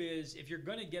move is, if you're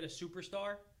going to get a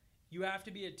superstar, you have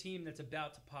to be a team that's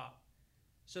about to pop.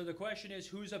 So the question is,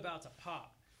 who's about to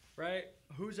pop, right?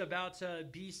 Who's about to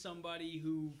be somebody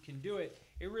who can do it?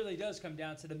 It really does come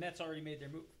down to the Mets already made their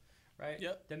move, right?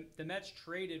 Yep. The Mets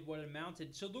traded what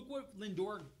amounted. So look what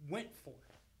Lindor went for.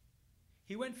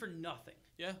 He went for nothing.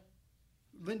 Yeah.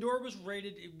 Lindor was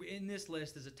rated in this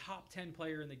list as a top 10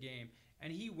 player in the game,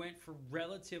 and he went for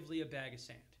relatively a bag of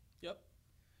sand. Yep.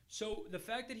 So the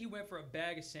fact that he went for a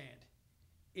bag of sand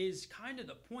is kind of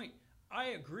the point. I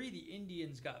agree the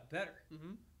Indians got better,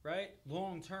 right?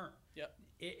 Long term. Yep.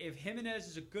 If Jimenez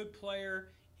is a good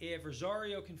player, if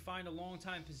Rosario can find a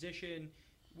long-time position,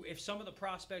 if some of the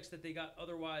prospects that they got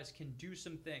otherwise can do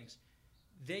some things,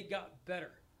 they got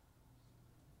better.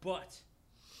 But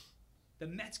the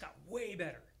Mets got way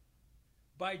better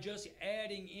by just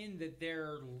adding in that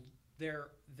their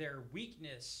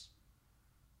weakness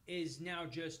is now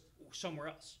just somewhere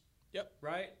else. Yep.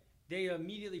 Right? They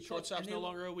immediately shortstop's no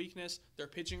longer a weakness. Their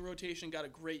pitching rotation got a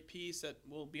great piece that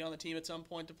will be on the team at some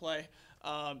point to play.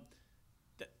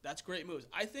 That's great moves.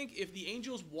 I think if the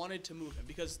Angels wanted to move him,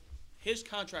 because his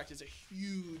contract is a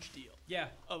huge deal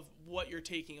of what you're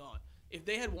taking on. If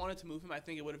they had wanted to move him, I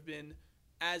think it would have been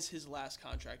as his last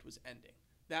contract was ending.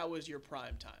 That was your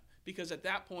prime time. Because at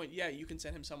that point, you can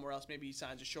send him somewhere else. Maybe he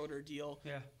signs a shorter deal,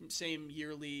 same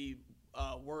yearly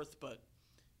worth, but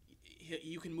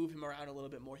you can move him around a little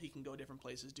bit more. He can go different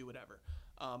places, do whatever.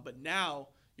 But now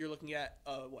you're looking at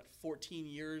 14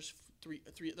 years,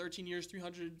 13 years,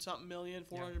 300-something million,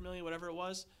 400 million, whatever it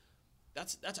was.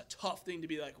 That's a tough thing to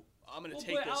be like, I'm going to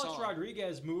take this Alex on.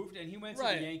 Rodriguez moved, and he went to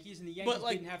the Yankees, and the Yankees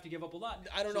didn't have to give up a lot.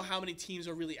 I don't know how many teams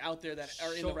are really out there that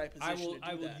are in the right position to do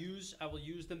that. I will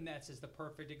use the Mets as the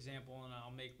perfect example, and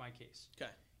I'll make my case.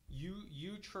 Okay.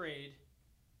 You trade,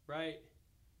 right,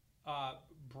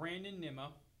 Brandon Nimmo,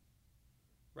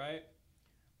 right?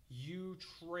 You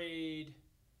trade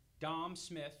Dom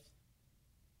Smith.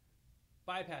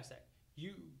 Bypass that.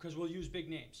 Because we'll use big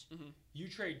names. You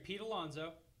trade Pete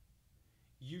Alonso.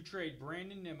 You trade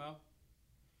Brandon Nimmo.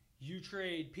 You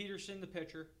trade Peterson, the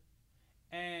pitcher.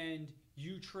 And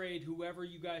you trade whoever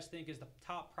you guys think is the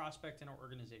top prospect in our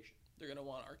organization. They're going to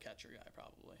want our catcher guy,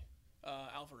 probably.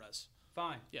 Alvarez.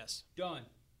 Fine. Yes. Done.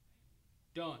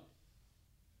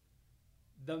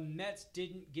 The Mets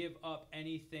didn't give up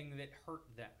anything that hurt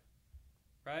them.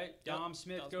 Right? Yep. Dom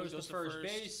Smith goes to first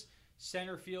base.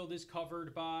 Center field is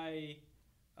covered by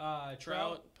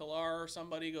Trout. Pilar,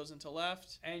 somebody goes into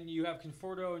left. And you have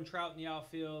Conforto and Trout in the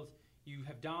outfield. You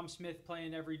have Dom Smith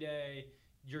playing every day.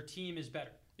 Your team is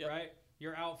better, right?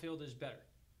 Your outfield is better.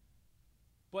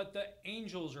 But the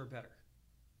Angels are better.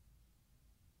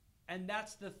 And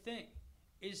that's the thing,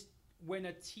 is when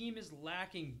a team is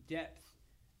lacking depth,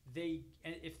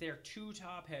 if they're too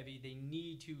top-heavy, they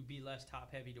need to be less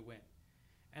top-heavy to win.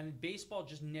 And baseball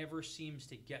just never seems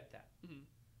to get that,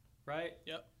 right?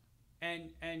 Yep.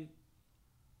 And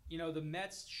the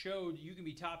Mets showed you can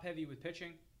be top-heavy with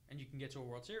pitching, and you can get to a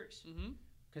World Series.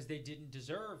 Because they didn't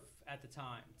deserve, at the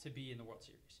time, to be in the World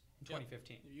Series in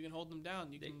 2015. You can hold them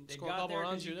down. You can score got a couple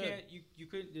runs. You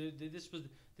couldn't.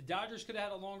 The Dodgers could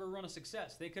have had a longer run of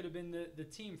success. They could have been the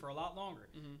team for a lot longer.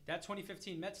 That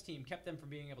 2015 Mets team kept them from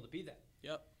being able to be that.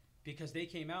 Yep. Because they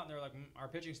came out and they were like, our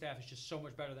pitching staff is just so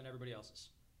much better than everybody else's.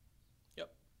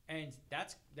 Yep. And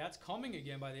that's coming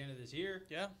again by the end of this year.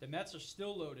 Yeah. The Mets are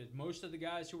still loaded. Most of the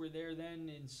guys who were there then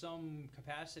in some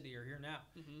capacity are here now.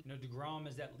 DeGrom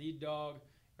is that lead dog.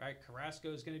 Right,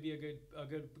 Carrasco is going to be a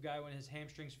good guy when his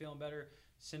hamstring's feeling better.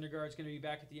 Syndergaard's going to be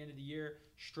back at the end of the year.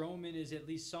 Stroman is at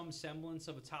least some semblance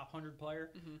of a top 100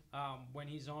 player when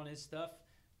he's on his stuff.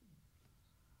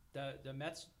 The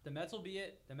Mets will be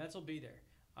it. The Mets will be there.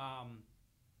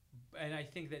 And I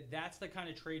think that's the kind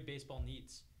of trade baseball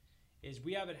needs. Is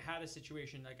we haven't had a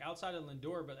situation like outside of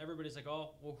Lindor, but everybody's like,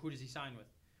 oh, well, who does he sign with?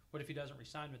 What if he doesn't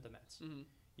re-sign with the Mets?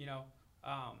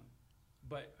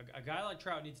 But a guy like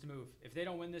Trout needs to move. If they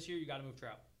don't win this year, you got to move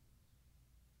Trout.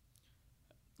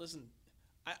 Listen,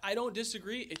 I don't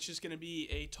disagree. It's just going to be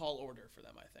a tall order for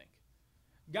them, I think.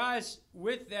 Guys,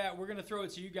 with that, we're going to throw it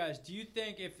to you guys. Do you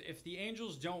think if the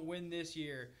Angels don't win this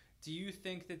year, do you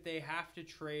think that they have to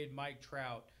trade Mike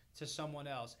Trout to someone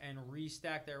else and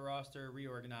restack their roster,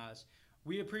 reorganize?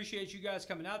 We appreciate you guys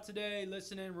coming out today,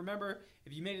 listening. Remember,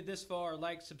 if you made it this far,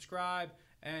 like, subscribe,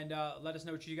 and let us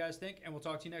know what you guys think, and we'll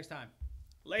talk to you next time.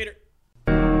 Later.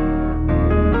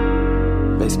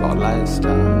 Baseball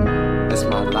lifestyle, it's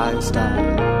my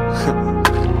lifestyle.